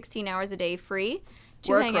had 16 hours a day free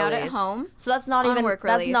to hang out at home. So that's not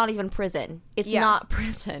even prison. It's not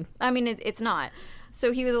prison. I mean, it's not.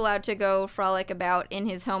 So he was allowed to go frolic about in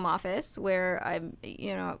his home office, where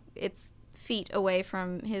it's feet away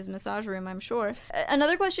from his massage room, I'm sure.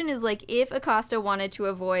 Another question is, like, if Acosta wanted to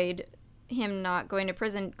avoid him not going to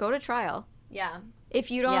prison, go to trial. Yeah. If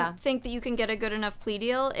you don't think that you can get a good enough plea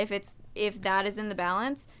deal, if that is in the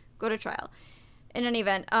balance, go to trial. In any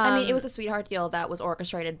event, I mean, it was a sweetheart deal that was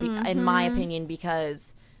orchestrated, in my opinion,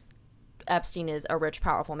 because Epstein is a rich,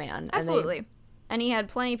 powerful man. Absolutely. And he had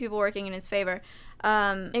plenty of people working in his favor.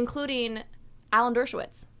 Including Alan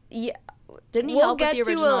Dershowitz. Yeah. Didn't he help with the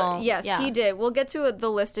original? Yes, he did. We'll get to the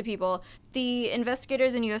list of people. The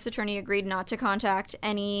investigators and U.S. Attorney agreed not to contact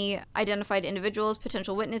any identified individuals,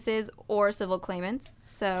 potential witnesses, or civil claimants.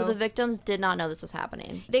 So the victims did not know this was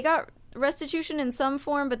happening. They got restitution in some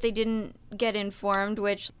form, but they didn't get informed,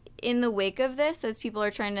 which, in the wake of this, as people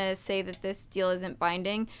are trying to say that this deal isn't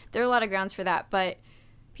binding, there are a lot of grounds for that, but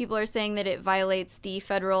people are saying that it violates the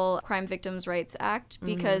Federal Crime Victims' Rights Act,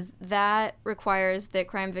 because that requires that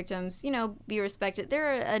crime victims, be respected. There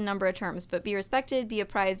are a number of terms, but be respected, be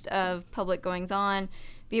apprised of public goings-on,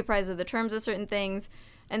 be apprised of the terms of certain things.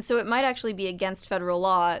 And so it might actually be against federal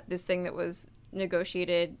law, this thing that was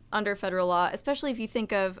negotiated under federal law, especially if you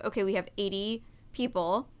think of, okay, we have 80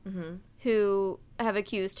 people who have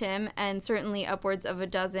accused him, and certainly upwards of a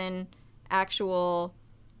dozen actual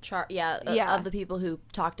of the people who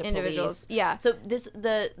talked to individuals. police. Yeah. So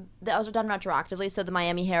that was done retroactively. So the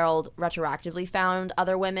Miami Herald retroactively found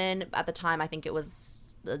other women. At the time, I think it was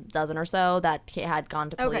a dozen or so that had gone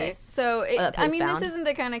to police. Okay, so this isn't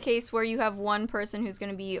the kind of case where you have one person who's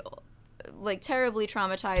going to be like terribly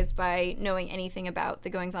traumatized by knowing anything about the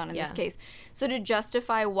goings on in this case. So to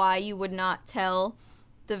justify why you would not tell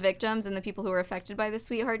the victims and the people who were affected by the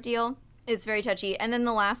sweetheart deal, it's very touchy. And then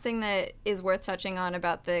the last thing that is worth touching on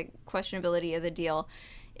about the questionability of the deal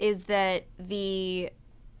is that the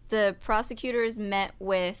prosecutors met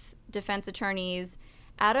with defense attorneys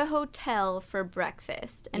at a hotel for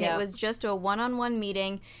breakfast. And it was just a one-on-one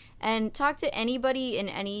meeting. And talk to anybody in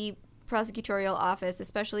any prosecutorial office,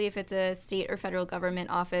 especially if it's a state or federal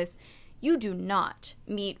government office. You do not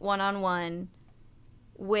meet one-on-one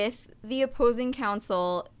with the opposing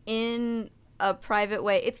counsel in a private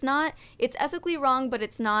way. It's ethically wrong, but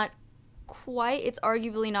it's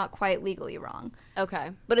arguably not quite legally wrong.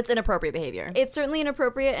 Okay. But it's inappropriate behavior. It's certainly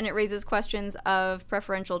inappropriate, and it raises questions of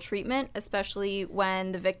preferential treatment, especially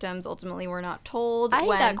when the victims ultimately were not told. I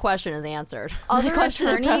think that question is answered. Other the question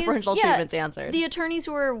attorneys, of preferential treatment's answered. The attorneys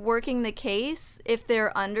who are working the case, if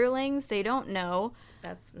they're underlings, they don't know.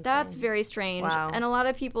 That's insane. That's very strange. Wow. And a lot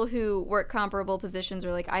of people who work comparable positions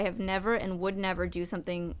are like, I have never and would never do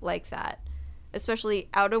something like that. Especially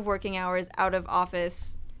out of working hours, out of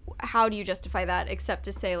office. How do you justify that except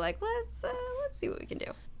to say, like, let's see what we can do?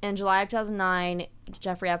 In July of 2009,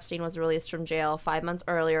 Jeffrey Epstein was released from jail 5 months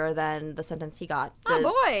earlier than the sentence he got. Oh,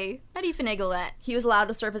 boy. How do you finagle that? He was allowed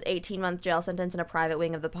to serve his 18-month jail sentence in a private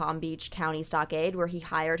wing of the Palm Beach County Stockade, where he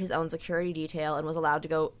hired his own security detail and was allowed to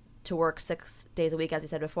go to work 6 days a week, as you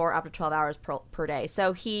said before, up to 12 hours per day.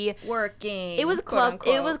 So he... Working. It was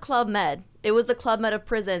It was Club Med. It was the Club Med of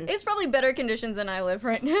prison. It's probably better conditions than I live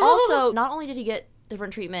right now. Also, not only did he get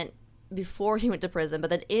different treatment before he went to prison, but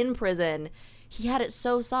then in prison, he had it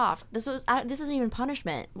so soft. This isn't even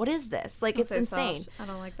punishment. What is this? Like, it's insane. Soft. I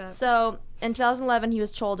don't like that. So, in 2011, he was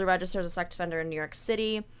told to register as a sex offender in New York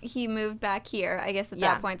City. He moved back here. I guess at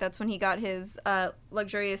that point, that's when he got his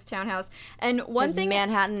luxurious townhouse. And his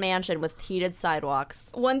Manhattan mansion with heated sidewalks.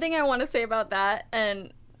 One thing I want to say about that,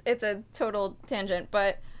 and it's a total tangent,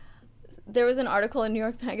 but there was an article in New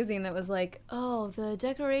York Magazine that was like, oh, the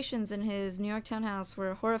decorations in his New York townhouse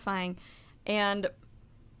were horrifying. And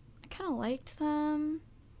I kind of liked them.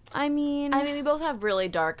 I mean, we both have really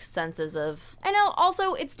dark senses of... I know.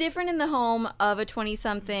 Also, it's different in the home of a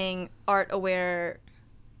 20-something art-aware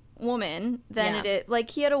woman than Yeah. it is.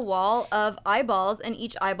 Like, he had a wall of eyeballs, and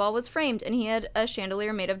each eyeball was framed, and he had a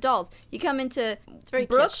chandelier made of dolls. You come into very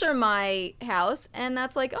Brooks kitsch. or my house, and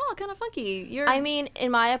that's like, oh, kind of funky. I mean,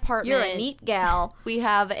 in my apartment, You're a neat gal. we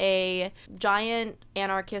have a giant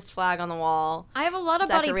anarchist flag on the wall. I have a lot of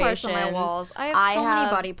body parts on my Decorations. walls. I have so many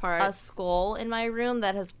body A parts. skull in my room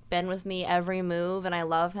that has been with me every move, and I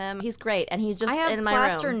love him. He's great, and he's just I have in my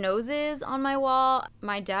plaster room. noses on my wall.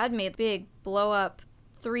 My dad made big blow-up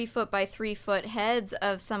 3-foot by 3-foot heads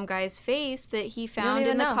of some guy's face that he found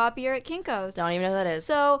even in the know. copier at Kinko's. Don't even know who that is.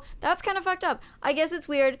 So that's kind of fucked up. I guess it's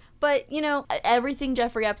weird, but Everything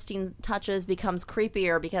Jeffrey Epstein touches becomes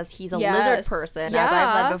creepier because he's a Yes. lizard person, as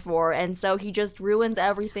I've said Yeah. before, and so he just ruins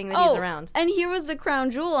everything that he's around. And here was the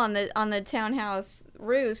crown jewel on the townhouse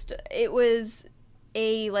roost. It was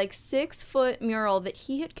a 6-foot mural that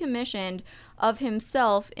he had commissioned of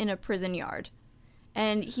himself in a prison yard.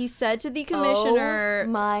 And he said to the commissioner, Oh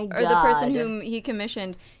my or the person God. whom he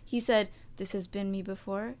commissioned, he said, "This has been me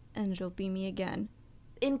before, and it'll be me again."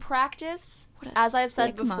 In practice, What a as I've said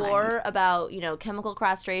sick before mind. about, chemical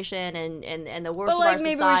castration and the worst of like, our maybe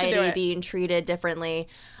we should do society it. being treated differently,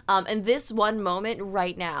 in this one moment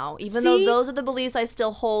right now, even See? though those are the beliefs I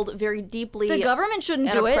still hold very deeply The government shouldn't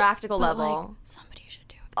at do a it. practical but, level. somebody should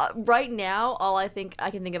do it. Right now, all I can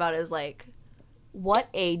think about is what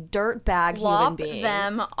a dirtbag human Lop being.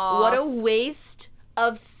 them off. What a waste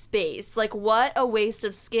of space. What a waste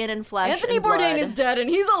of skin and flesh. Anthony and Bourdain blood. is dead, and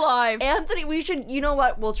he's alive. Anthony, we should. You know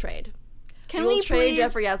what? We'll trade. Can We'll we trade please?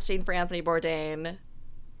 Jeffrey Epstein for Anthony Bourdain.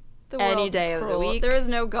 The any world day is of the cruel. week. There is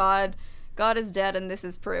no God. God is dead, and this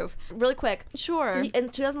is proof. Really quick. Sure. So in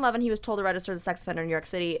 2011, he was told to register as a sex offender in New York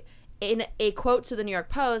City. In a quote to the New York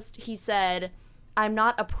Post, he said, "I'm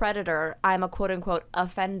not a predator. I'm a quote-unquote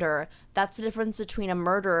offender. That's the difference between a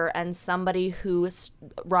murderer and somebody who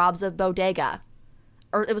robs a bodega."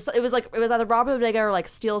 Or it was either rob a bodega or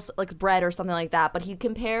steals bread or something like that. But he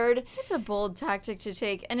compared. It's a bold tactic to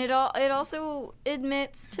take, and it also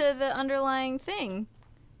admits to the underlying thing,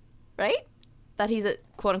 right? That he's a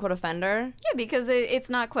quote-unquote offender. Yeah, because it's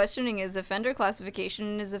not questioning his offender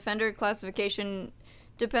classification. His offender classification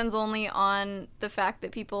depends only on the fact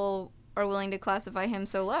that people are willing to classify him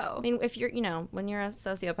so low. I mean, if you're, when you're a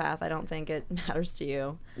sociopath, I don't think it matters to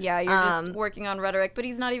you. Yeah, you're just working on rhetoric, but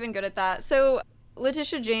he's not even good at that. So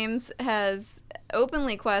Letitia James has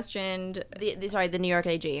openly questioned, The New York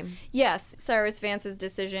AG. yes, Cyrus Vance's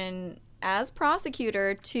decision as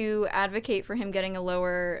prosecutor to advocate for him getting a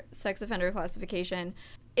lower sex offender classification.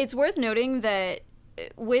 It's worth noting that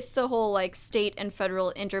with the whole state and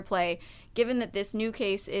federal interplay, given that this new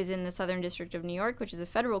case is in the Southern District of New York, which is a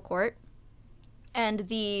federal court, and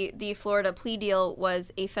the Florida plea deal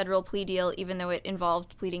was a federal plea deal, even though it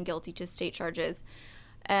involved pleading guilty to state charges,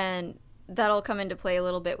 and that'll come into play a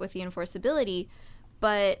little bit with the enforceability.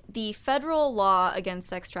 But the federal law against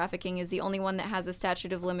sex trafficking is the only one that has a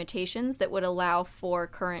statute of limitations that would allow for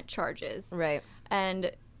current charges. Right.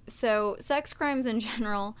 And so sex crimes in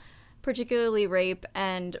general, particularly rape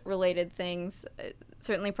and related things,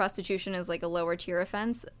 certainly prostitution is a lower tier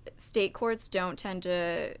offense. State courts don't tend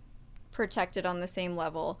to protect it on the same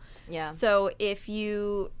level. Yeah. So if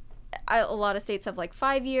a lot of states have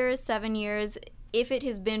 5 years, 7 years. If it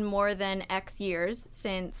has been more than X years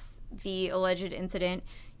since the alleged incident,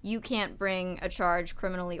 you can't bring a charge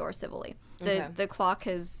criminally or civilly. The clock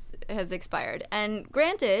has expired. And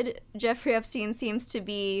granted, Jeffrey Epstein seems to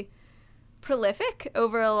be prolific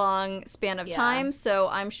over a long span of time, so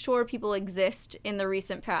I'm sure people exist in the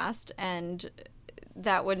recent past, and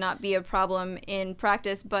that would not be a problem in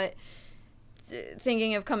practice, but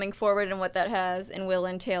thinking of coming forward and what that has and will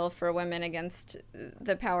entail for women against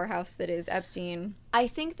the powerhouse that is Epstein. I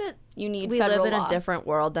think that You need we federal live in law. a different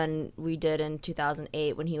world than we did in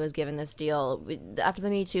 2008 when he was given this deal. After the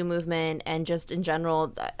Me Too movement and just in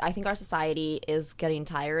general, I think our society is getting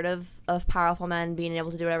tired of powerful men being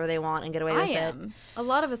able to do whatever they want and get away with I it. am. A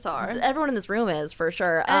lot of us are. Everyone in this room is, for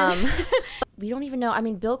sure. We don't even know. I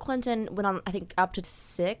mean, Bill Clinton went on, I think, up to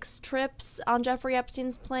 6 trips on Jeffrey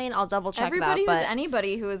Epstein's plane. I'll double check Everybody that. who's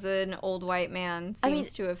anybody who is an old white man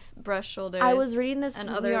seems to have brushed shoulders. I was reading this and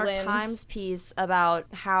New other York limbs. Times piece about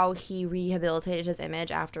how he rehabilitated his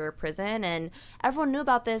image after prison, and everyone knew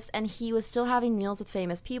about this, and he was still having meals with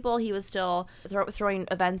famous people. He was still throwing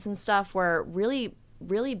events and stuff where really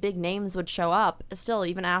big names would show up still,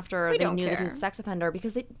 even after they don't knew that he care. was a sex offender,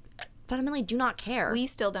 because they fundamentally do not care. We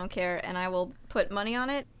still don't care, and I will put money on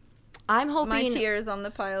it. I'm hoping My tears on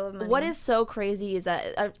the pile of money. What is so crazy is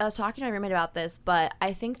that I was talking to my roommate about this, but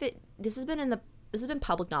I think that this has been in the this has been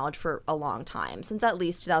public knowledge for a long time, since at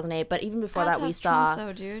least 2008, but even before that we has saw Trump,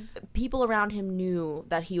 though, dude. people around him knew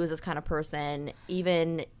that he was this kind of person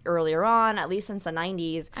even earlier on, at least since the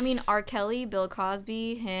 90s. I mean, R. Kelly, Bill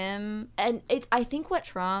Cosby, him, And it's, I think what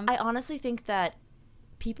Trump. I honestly think that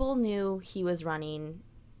people knew he was running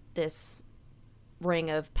this ring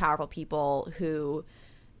of powerful people who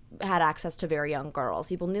had access to very young girls.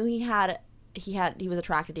 People knew he was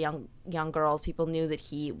attracted to young girls. People knew that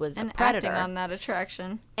he was a predator. Acting on that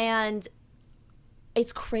attraction. And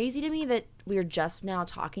it's crazy to me that we're just now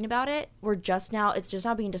talking about it. It's just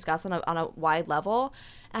now being discussed on a wide level.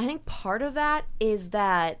 And I think part of that is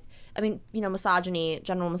that, I mean, you know,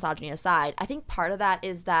 general misogyny aside, I think part of that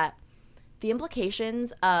is that the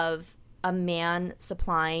implications of a man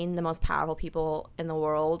supplying the most powerful people in the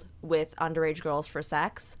world with underage girls for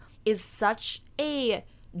sex is such a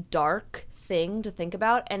dark thing to think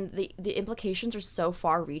about, and the implications are so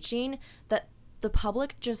far reaching that the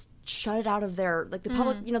public just shut it out of their, like, the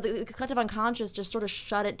public, you know, the collective unconscious just sort of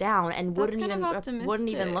shut it down and wouldn't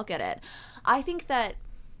even look at it. I think that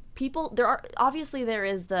there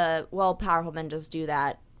is the, well, powerful men just do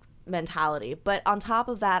that mentality, but on top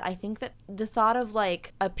of that, I think that the thought of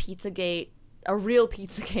like a real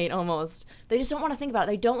Pizzagate almost, they just don't want to think about it.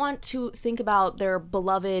 They don't want to think about their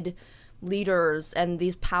beloved leaders and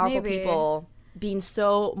these powerful people being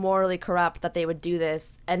so morally corrupt that they would do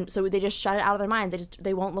this, and so they just shut it out of their minds.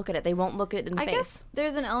 They won't look at it. They won't look it in the face. I guess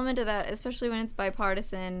there's an element of that, especially when it's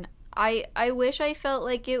bipartisan. I wish I felt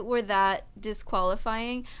like it were that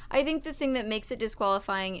disqualifying. I think the thing that makes it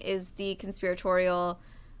disqualifying is the conspiratorial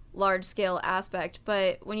large-scale aspect,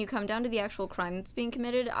 but when you come down to the actual crime that's being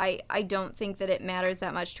committed, I don't think that it matters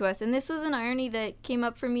that much to us. And this was an irony that came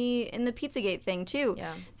up for me in the Pizzagate thing, too.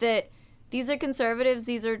 Yeah. That these are conservatives,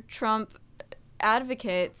 these are Trump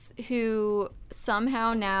advocates who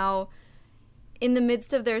somehow now, in the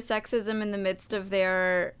midst of their sexism, in the midst of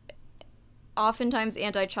their oftentimes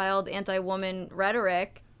anti-child, anti-woman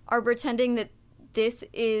rhetoric, are pretending that this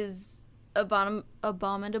is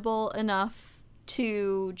abominable enough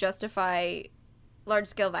to justify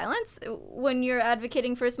large-scale violence when you're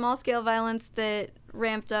advocating for small-scale violence that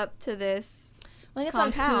ramped up to this. I think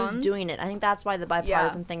it's about who's doing it. I think that's why the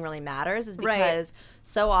bipartisan thing really matters, is because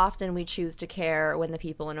so often we choose to care when the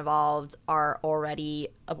people involved are already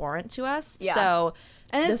abhorrent to us. Yeah. So,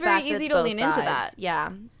 and it's very easy to lean into that.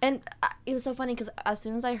 Yeah. And it was so funny because as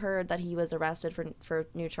soon as I heard that he was arrested for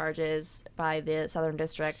new charges by the Southern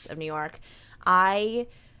District of New York,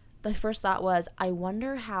 the first thought was, I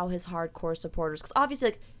wonder how his hardcore supporters, because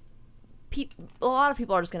obviously, like, a lot of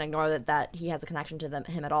people are just going to ignore that he has a connection to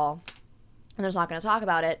him at all, and they're just not going to talk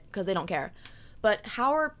about it because they don't care. But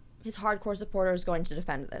how are his hardcore supporters going to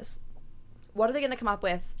defend this? What are they going to come up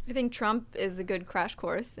with? I think Trump is a good crash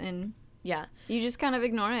course, and yeah, you just kind of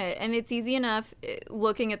ignore it. And it's easy enough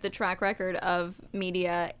looking at the track record of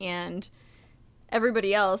media and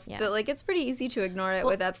everybody else that, like, it's pretty easy to ignore it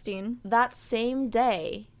with Epstein. That same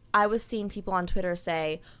day, I was seeing people on Twitter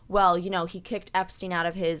say, well, you know, he kicked Epstein out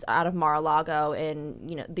of Mar-a-Lago in,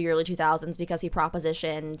 you know, the early 2000s because he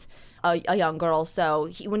propositioned a young girl. So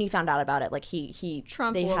when he found out about it, like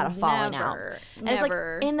they had a falling out. And it's like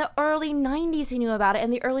in the early 90s he knew about it. In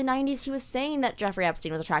the early 90s he was saying that Jeffrey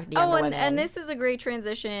Epstein was attracted to younger women. And this is a great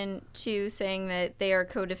transition to saying that they are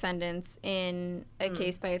co-defendants in a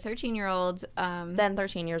case by a 13-year-old. Then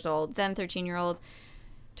 13 years old.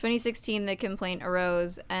 2016, the complaint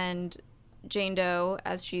arose, and Jane Doe,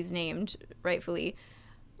 as she's named rightfully,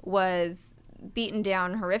 was beaten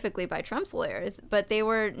down horrifically by Trump's lawyers, but they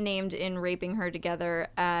were named in raping her together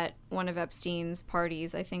at one of Epstein's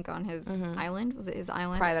parties, I think on his island. Was it his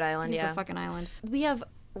island? Private island, He's a fucking island. We have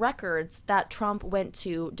records that Trump went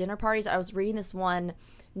to dinner parties. I was reading this one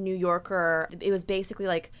New Yorker. It was basically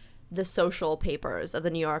like the social papers of the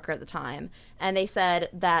New Yorker at the time, and they said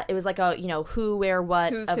that it was like a, you know, who, where,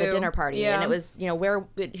 what of a dinner party, and it was, you know,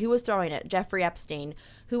 who was throwing it. Jeffrey Epstein.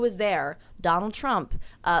 Who was there? Donald Trump,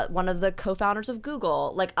 one of the co-founders of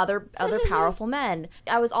Google, like other powerful men.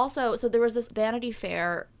 I was also, so there was this Vanity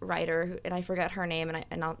Fair writer, and I forget her name,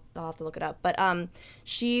 and I'll have to look it up, but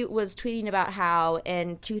she was tweeting about how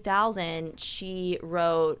in 2000 she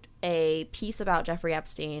wrote a piece about Jeffrey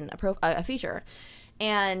Epstein, a feature.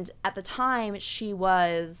 And at the time, she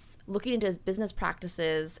was looking into his business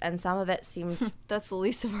practices, and some of it seemed... That's the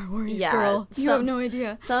least of our worries, girl. You have no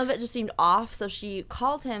idea. Some of it just seemed off, so she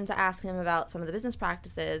called him to ask him about some of the business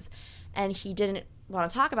practices, and he didn't want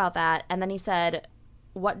to talk about that. And then he said,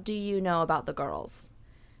 "What do you know about the girls?"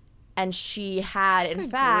 And she had, in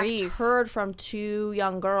fact, heard from two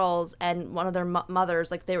young girls and one of their mothers,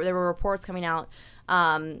 like there were reports coming out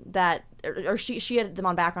that or she had them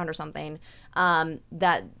on background or something,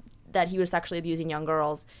 that he was sexually abusing young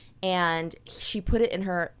girls, and she put it in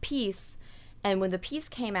her piece. And when the piece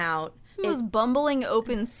came out, it was bumbling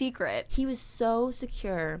open secret. He was so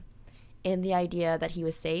secure in the idea that he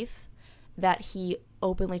was safe that he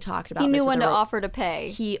openly talked about. He knew when to offer to pay.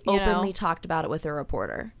 He openly talked about it with a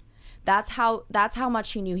reporter. That's how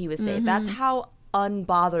much he knew he was safe. Mm-hmm. That's how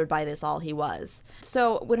unbothered by this all he was.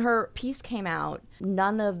 So when her piece came out,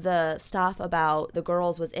 none of the stuff about the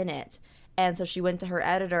girls was in it. And so she went to her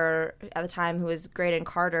editor at the time, who was Graydon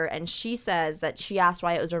Carter, and she says that she asked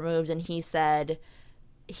why it was removed, and he said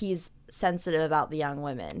he's sensitive about the young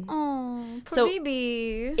women. Oh, poor so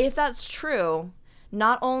baby. If that's true,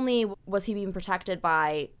 not only was he being protected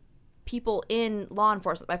by people in law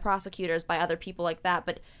enforcement, by prosecutors, by other people like that,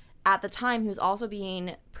 but at the time he was also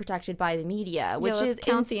being protected by the media, which is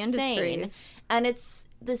insane. And it's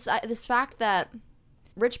this fact that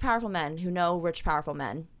rich, powerful men who know rich, powerful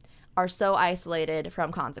men are so isolated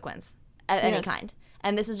from consequence of any kind.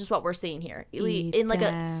 And this is just what we're seeing here.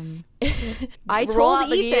 I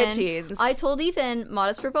told Ethan,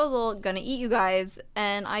 modest proposal, gonna eat you guys.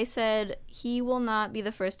 And I said, he will not be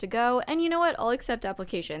the first to go. And you know what? I'll accept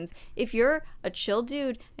applications. If you're a chill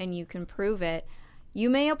dude and you can prove it, you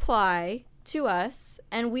may apply to us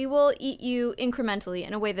and we will eat you incrementally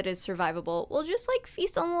in a way that is survivable. We'll just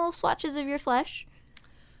feast on little swatches of your flesh.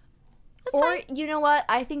 That's fine. You know what?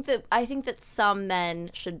 I think that some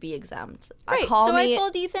men should be exempt. Right. I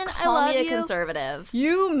told Ethan, I love you. Call me a conservative.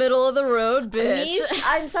 You middle of the road bitch.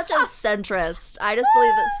 I'm such a centrist. I just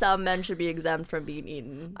believe that some men should be exempt from being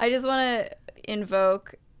eaten. I just want to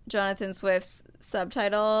invoke Jonathan Swift's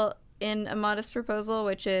subtitle in A Modest Proposal,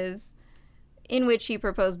 in which he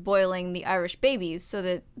proposed boiling the Irish babies so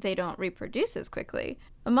that they don't reproduce as quickly.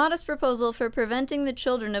 A modest proposal for preventing the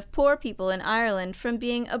children of poor people in Ireland from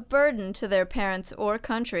being a burden to their parents or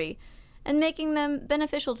country, and making them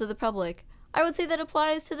beneficial to the public. I would say that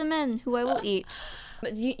applies to the men who I will eat.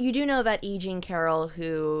 But you do know that E. Jean Carroll,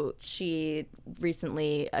 who she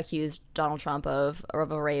recently accused Donald Trump of a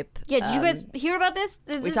rape. Yeah, did you guys hear about this?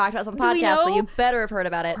 We talked about this on the podcast, so you better have heard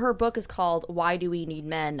about it. Her book is called Why Do We Need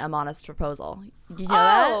Men? A Modest Proposal. Did you know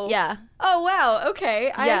that? Yeah. Oh, wow.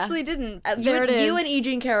 Okay. I actually didn't. There it is. You and E.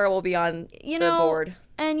 Jean Carroll will be on the board.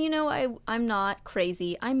 And I'm not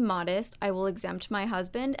crazy. I'm modest. I will exempt my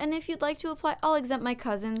husband. And if you'd like to apply, I'll exempt my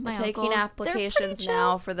cousins, my uncles. Taking applications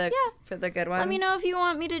now for the good ones. Let me know if you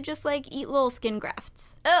want me to just eat little skin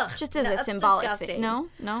grafts. Ugh, just as a symbolic thing. No?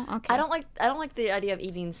 Okay. I don't like the idea of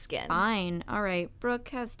eating skin. Fine. All right. Brooke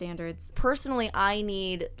has standards. Personally, I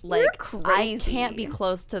need You're crazy. I can't be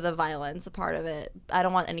close to the violence part of it. I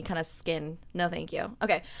don't want any kind of skin. No, thank you.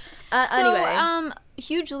 Okay. Anyway.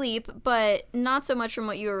 Huge leap, but not so much from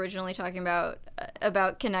what you were originally talking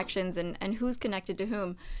about connections and who's connected to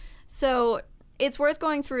whom. So it's worth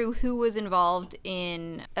going through who was involved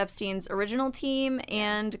in Epstein's original team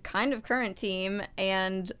and kind of current team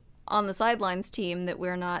and on the sidelines team that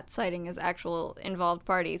we're not citing as actual involved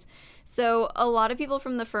parties. So a lot of people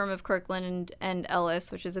from the firm of Kirkland and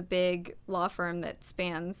Ellis, which is a big law firm that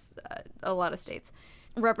spans a lot of states,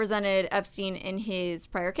 represented Epstein in his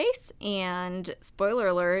prior case, and spoiler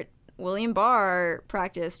alert, William Barr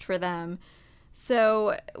practiced for them.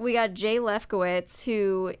 So we got Jay Lefkowitz,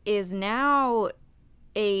 who is now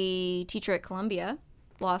a teacher at Columbia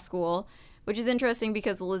Law School, which is interesting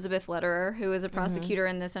because Elizabeth Lederer, who is a prosecutor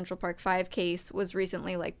in the Central Park 5 case, was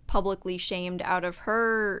recently publicly shamed out of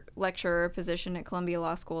her lecturer position at Columbia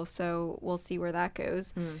Law School, so we'll see where that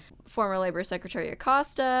goes. Former Labor Secretary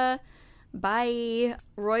Acosta, by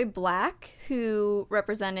Roy Black, who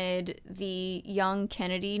represented the young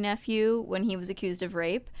Kennedy nephew when he was accused of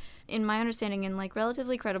rape. In my understanding, in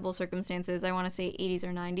relatively credible circumstances, I want to say 80s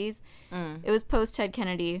or 90s. It was post-Ted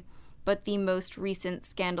Kennedy, but the most recent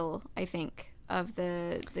scandal, I think, of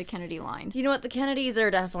the Kennedy line. You know what? The Kennedys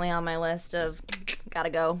are definitely on my list of gotta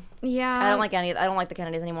go. Yeah. I don't like the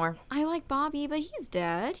Kennedys anymore. I like Bobby, but he's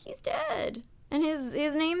dead. He's dead. And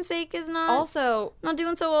his namesake is not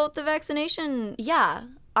doing so well with the vaccination. Yeah.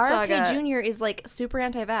 RFK Jr. is super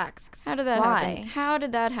anti-vax. How did that happen? How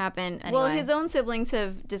did that happen? Anyway. Well, his own siblings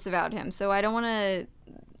have disavowed him, so I don't want to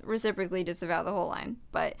reciprocally disavow the whole line.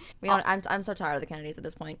 But I'm so tired of the Kennedys at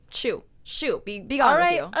this point. Shoo, be gone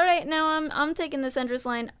with you. All right, now I'm taking the centrist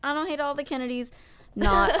line. I don't hate all the Kennedys.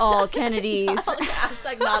 Not all Kennedys.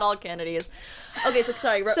 Not all Kennedys. Okay, so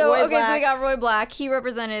sorry. So we got Roy Black. He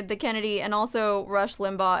represented the Kennedy, and also Rush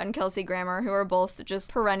Limbaugh and Kelsey Grammer, who are both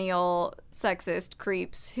just perennial sexist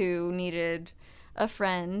creeps who needed a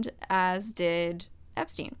friend, as did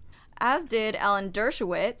Epstein. as did Alan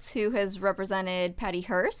Dershowitz, who has represented Patty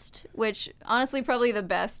Hearst, which honestly probably the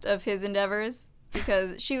best of his endeavors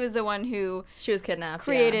because she was the one who She was kidnapped.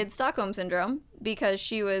 created Stockholm Syndrome because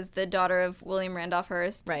she was the daughter of William Randolph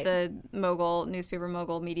Hearst, Right. the mogul, newspaper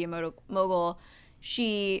mogul, media mogul.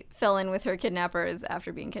 She fell in with her kidnappers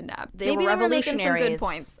after being kidnapped. They Maybe were they were making some good revolutionaries.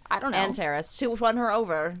 points. I don't know. And terrorists who won her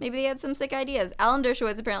over. Maybe they had some sick ideas. Alan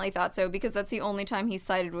Dershowitz apparently thought so because that's the only time he's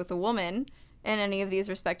sided with a woman in any of these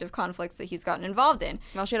respective conflicts that he's gotten involved in.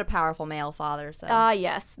 Well, she had a powerful male father, so.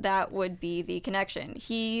 Yes, that would be the connection.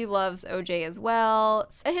 He loves OJ as well.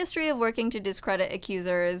 A history of working to discredit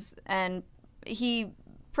accusers, and he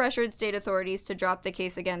pressured state authorities to drop the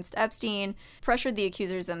case against Epstein, pressured the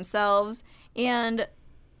accusers themselves, and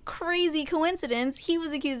crazy coincidence, he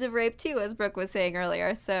was accused of rape too, as Brooke was saying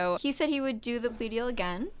earlier. So he said he would do the plea deal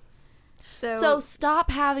again. So stop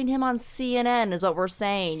having him on CNN is what we're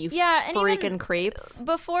saying, you and freaking even creeps.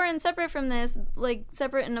 before and separate from this, like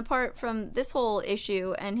separate and apart from this whole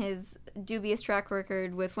issue and his dubious track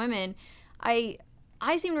record with women, I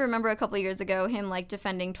seem to remember a couple years ago him like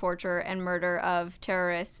defending torture and murder of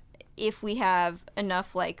terrorists if we have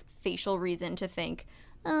enough like facial reason to think,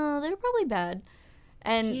 oh, they're probably bad.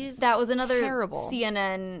 And He's that was another terrible.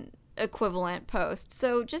 CNN equivalent post.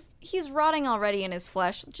 So just, he's rotting already in his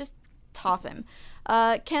flesh. Just toss him.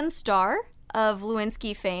 Ken Starr of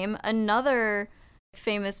Lewinsky fame, another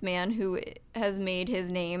famous man who has made his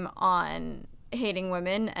name on hating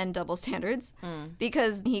women and double standards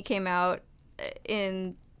because he came out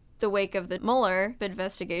in the wake of the Mueller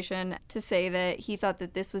investigation to say that he thought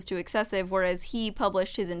that this was too excessive, whereas he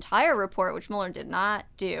published his entire report, which Mueller did not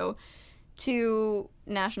do, to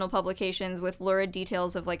national publications with lurid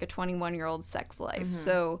details of like a 21-year-old sex life.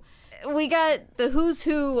 So we got the who's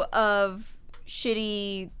who of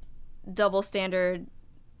shitty, double standard,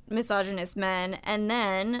 misogynist men, and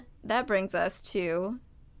then that brings us to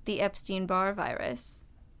the Epstein-Barr virus,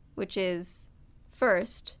 which is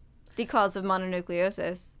first the cause of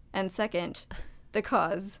mononucleosis, and second the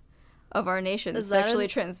cause of our nation's Is that sexually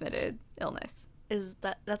transmitted illness. Is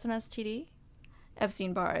that's an STD?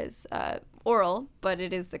 Epstein-Barr is oral, but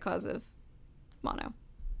it is the cause of mono.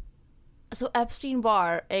 So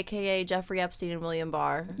Epstein-Barr, a.k.a. Jeffrey Epstein and William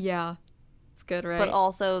Barr. Yeah. It's good, right? But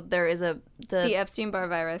also there is the Epstein-Barr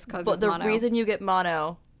virus causes but the mono. reason you get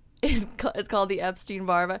mono is it's called the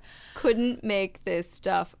Epstein-Barr virus. Couldn't make this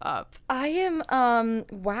stuff up. I am,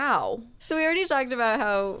 wow. So we already talked about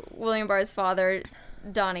how William Barr's father,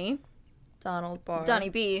 Donnie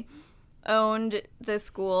B, owned the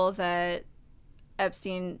school that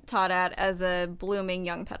Epstein taught at as a blooming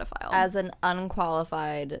young pedophile. As an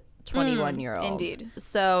unqualified 21-year-old. Indeed.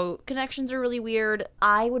 So connections are really weird.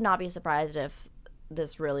 I would not be surprised if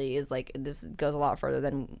this really is like, this goes a lot further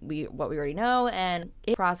than what we already know, and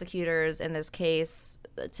if prosecutors in this case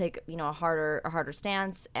take a harder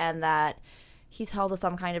stance, and that he's held to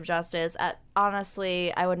some kind of justice.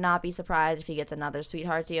 Honestly, I would not be surprised if he gets another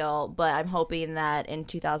sweetheart deal, but I'm hoping that in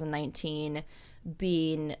 2019,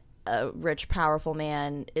 being a rich, powerful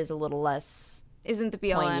man is a little less Isn't the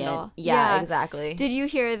be all end all. Yeah, exactly. Did you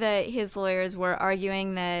hear that his lawyers were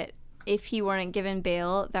arguing that if he weren't given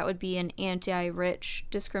bail, that would be an anti-rich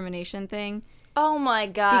discrimination thing? Oh my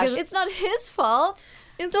gosh. Because it's not his fault.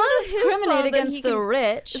 It's Don't not his discriminate fault that against he the can-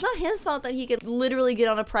 rich. It's not his fault that he could literally get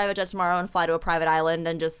on a private jet tomorrow and fly to a private island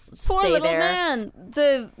and just Poor stay little there. man.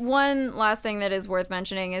 The one last thing that is worth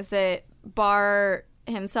mentioning is that Barr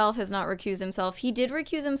himself has not recused himself. He did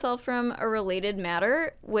recuse himself from a related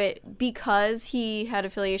matter because he had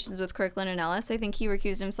affiliations with Kirkland and Ellis. I think he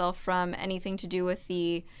recused himself from anything to do with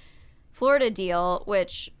the Florida deal,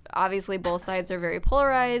 which obviously both sides are very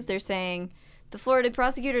polarized. They're saying, the Florida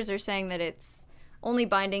prosecutors are saying that it's only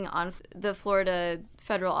binding on the Florida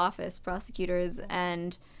federal office prosecutors,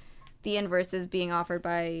 and the inverse is being offered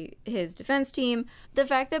by his defense team. The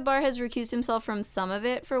fact that Barr has recused himself from some of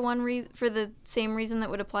it for the same reason that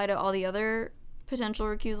would apply to all the other potential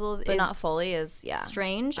recusals But is not fully is,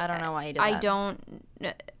 strange. I don't know why he did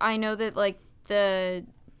that. I know that like the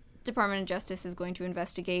Department of Justice is going to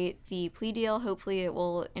investigate the plea deal. Hopefully it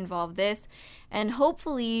will involve this, and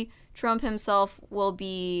hopefully Trump himself will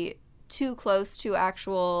be too close to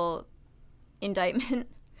actual indictment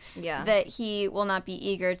Yeah. that he will not be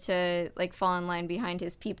eager to like fall in line behind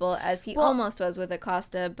his people, as he almost was with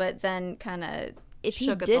Acosta, but then kind of if he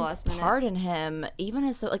shook at did the last minute. pardon him, even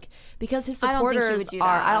his because his I don't think he supporters would do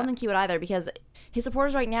are. that. I don't think he would either, because his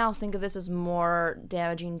supporters right now think of this as more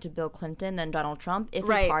damaging to Bill Clinton than Donald Trump. If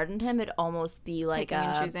Right. he pardoned him, it'd almost be like Picking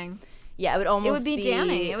and choosing. Yeah, it would almost it would be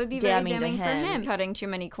damning. It would be very damning damning to for him, cutting too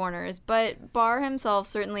many corners. But Barr himself,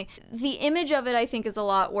 certainly, the image of it, I think, is a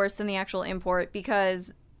lot worse than the actual import,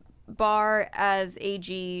 because Barr, as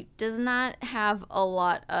AG, does not have a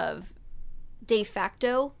lot of de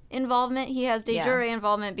facto involvement. He has de jure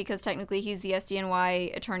involvement because technically he's the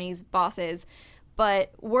SDNY attorney's bosses.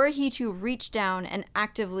 But were he to reach down and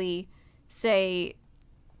actively say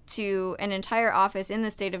to an entire office in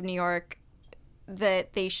the state of New York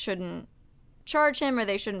that they shouldn't charge him or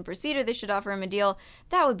they shouldn't proceed or they should offer him a deal,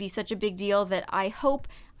 that would be such a big deal that I hope,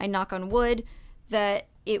 I knock on wood, that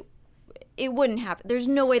it wouldn't happen. There's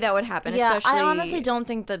no way that would happen. Yeah, especially I honestly don't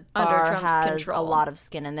think that under Barr Trump's has control. a lot of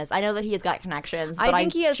skin in this. I know that he has got connections, but I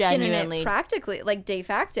think he has genuinely... skin in it practically, like de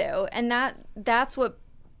facto. And that's what,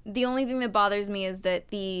 the only thing that bothers me is that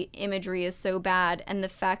the imagery is so bad, and the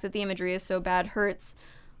fact that the imagery is so bad hurts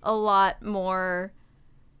a lot more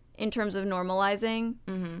in terms of normalizing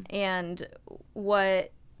and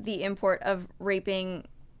what the import of raping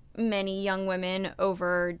many young women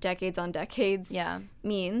over decades on decades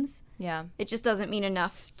means. Yeah. It just doesn't mean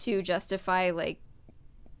enough to justify, like,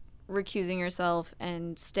 recusing yourself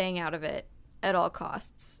and staying out of it at all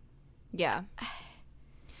costs. Yeah.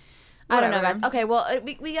 I don't know, guys. Okay, well,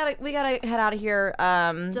 we gotta head out of here.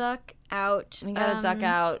 Duck out. We gotta duck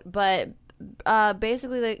out. But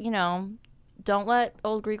basically, like, you know, don't let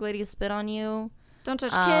old Greek ladies spit on you. Don't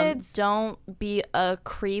touch kids. Don't be a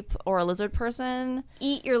creep or a lizard person.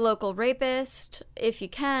 Eat your local rapist if you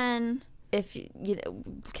can. If you know,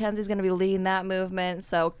 Kenzie's going to be leading that movement.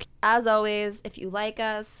 So, as always, if you like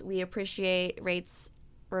us, we appreciate rates,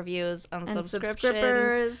 reviews, and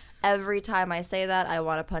subscriptions. Every time I say that, I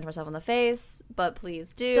want to punch myself in the face, but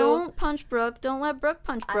please do. Don't punch Brooke. Don't let Brooke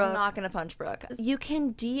punch Brooke. I'm not going to punch Brooke. You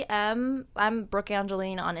can DM. I'm Brooke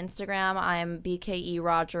Angeline on Instagram. I'm BKE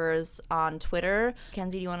Rogers on Twitter.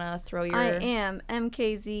 Kenzie, do you want to throw your... I am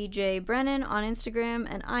MKZJ Brennan on Instagram,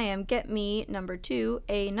 and I am GetMe2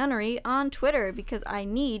 a nunnery on Twitter because I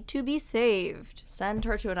need to be saved. Send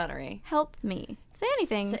her to a nunnery. Help me. Say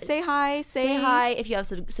anything. Say hi. Say hi. If you have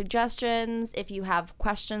some suggestions, if you have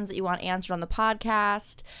questions that you want answered on the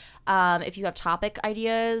podcast, if you have topic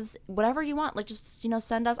ideas, whatever you want, like, just, you know,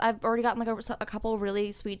 send us. I've already gotten like a couple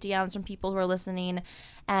really sweet DMs from people who are listening,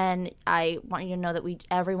 and I want you to know that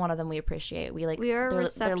every one of them we appreciate. We are a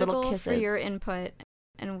receptacle kisses for your input,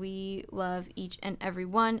 and we love each and every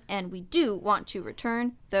one, and we do want to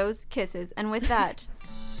return those kisses. And with that,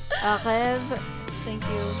 au revoir. Thank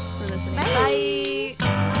you for listening. Bye.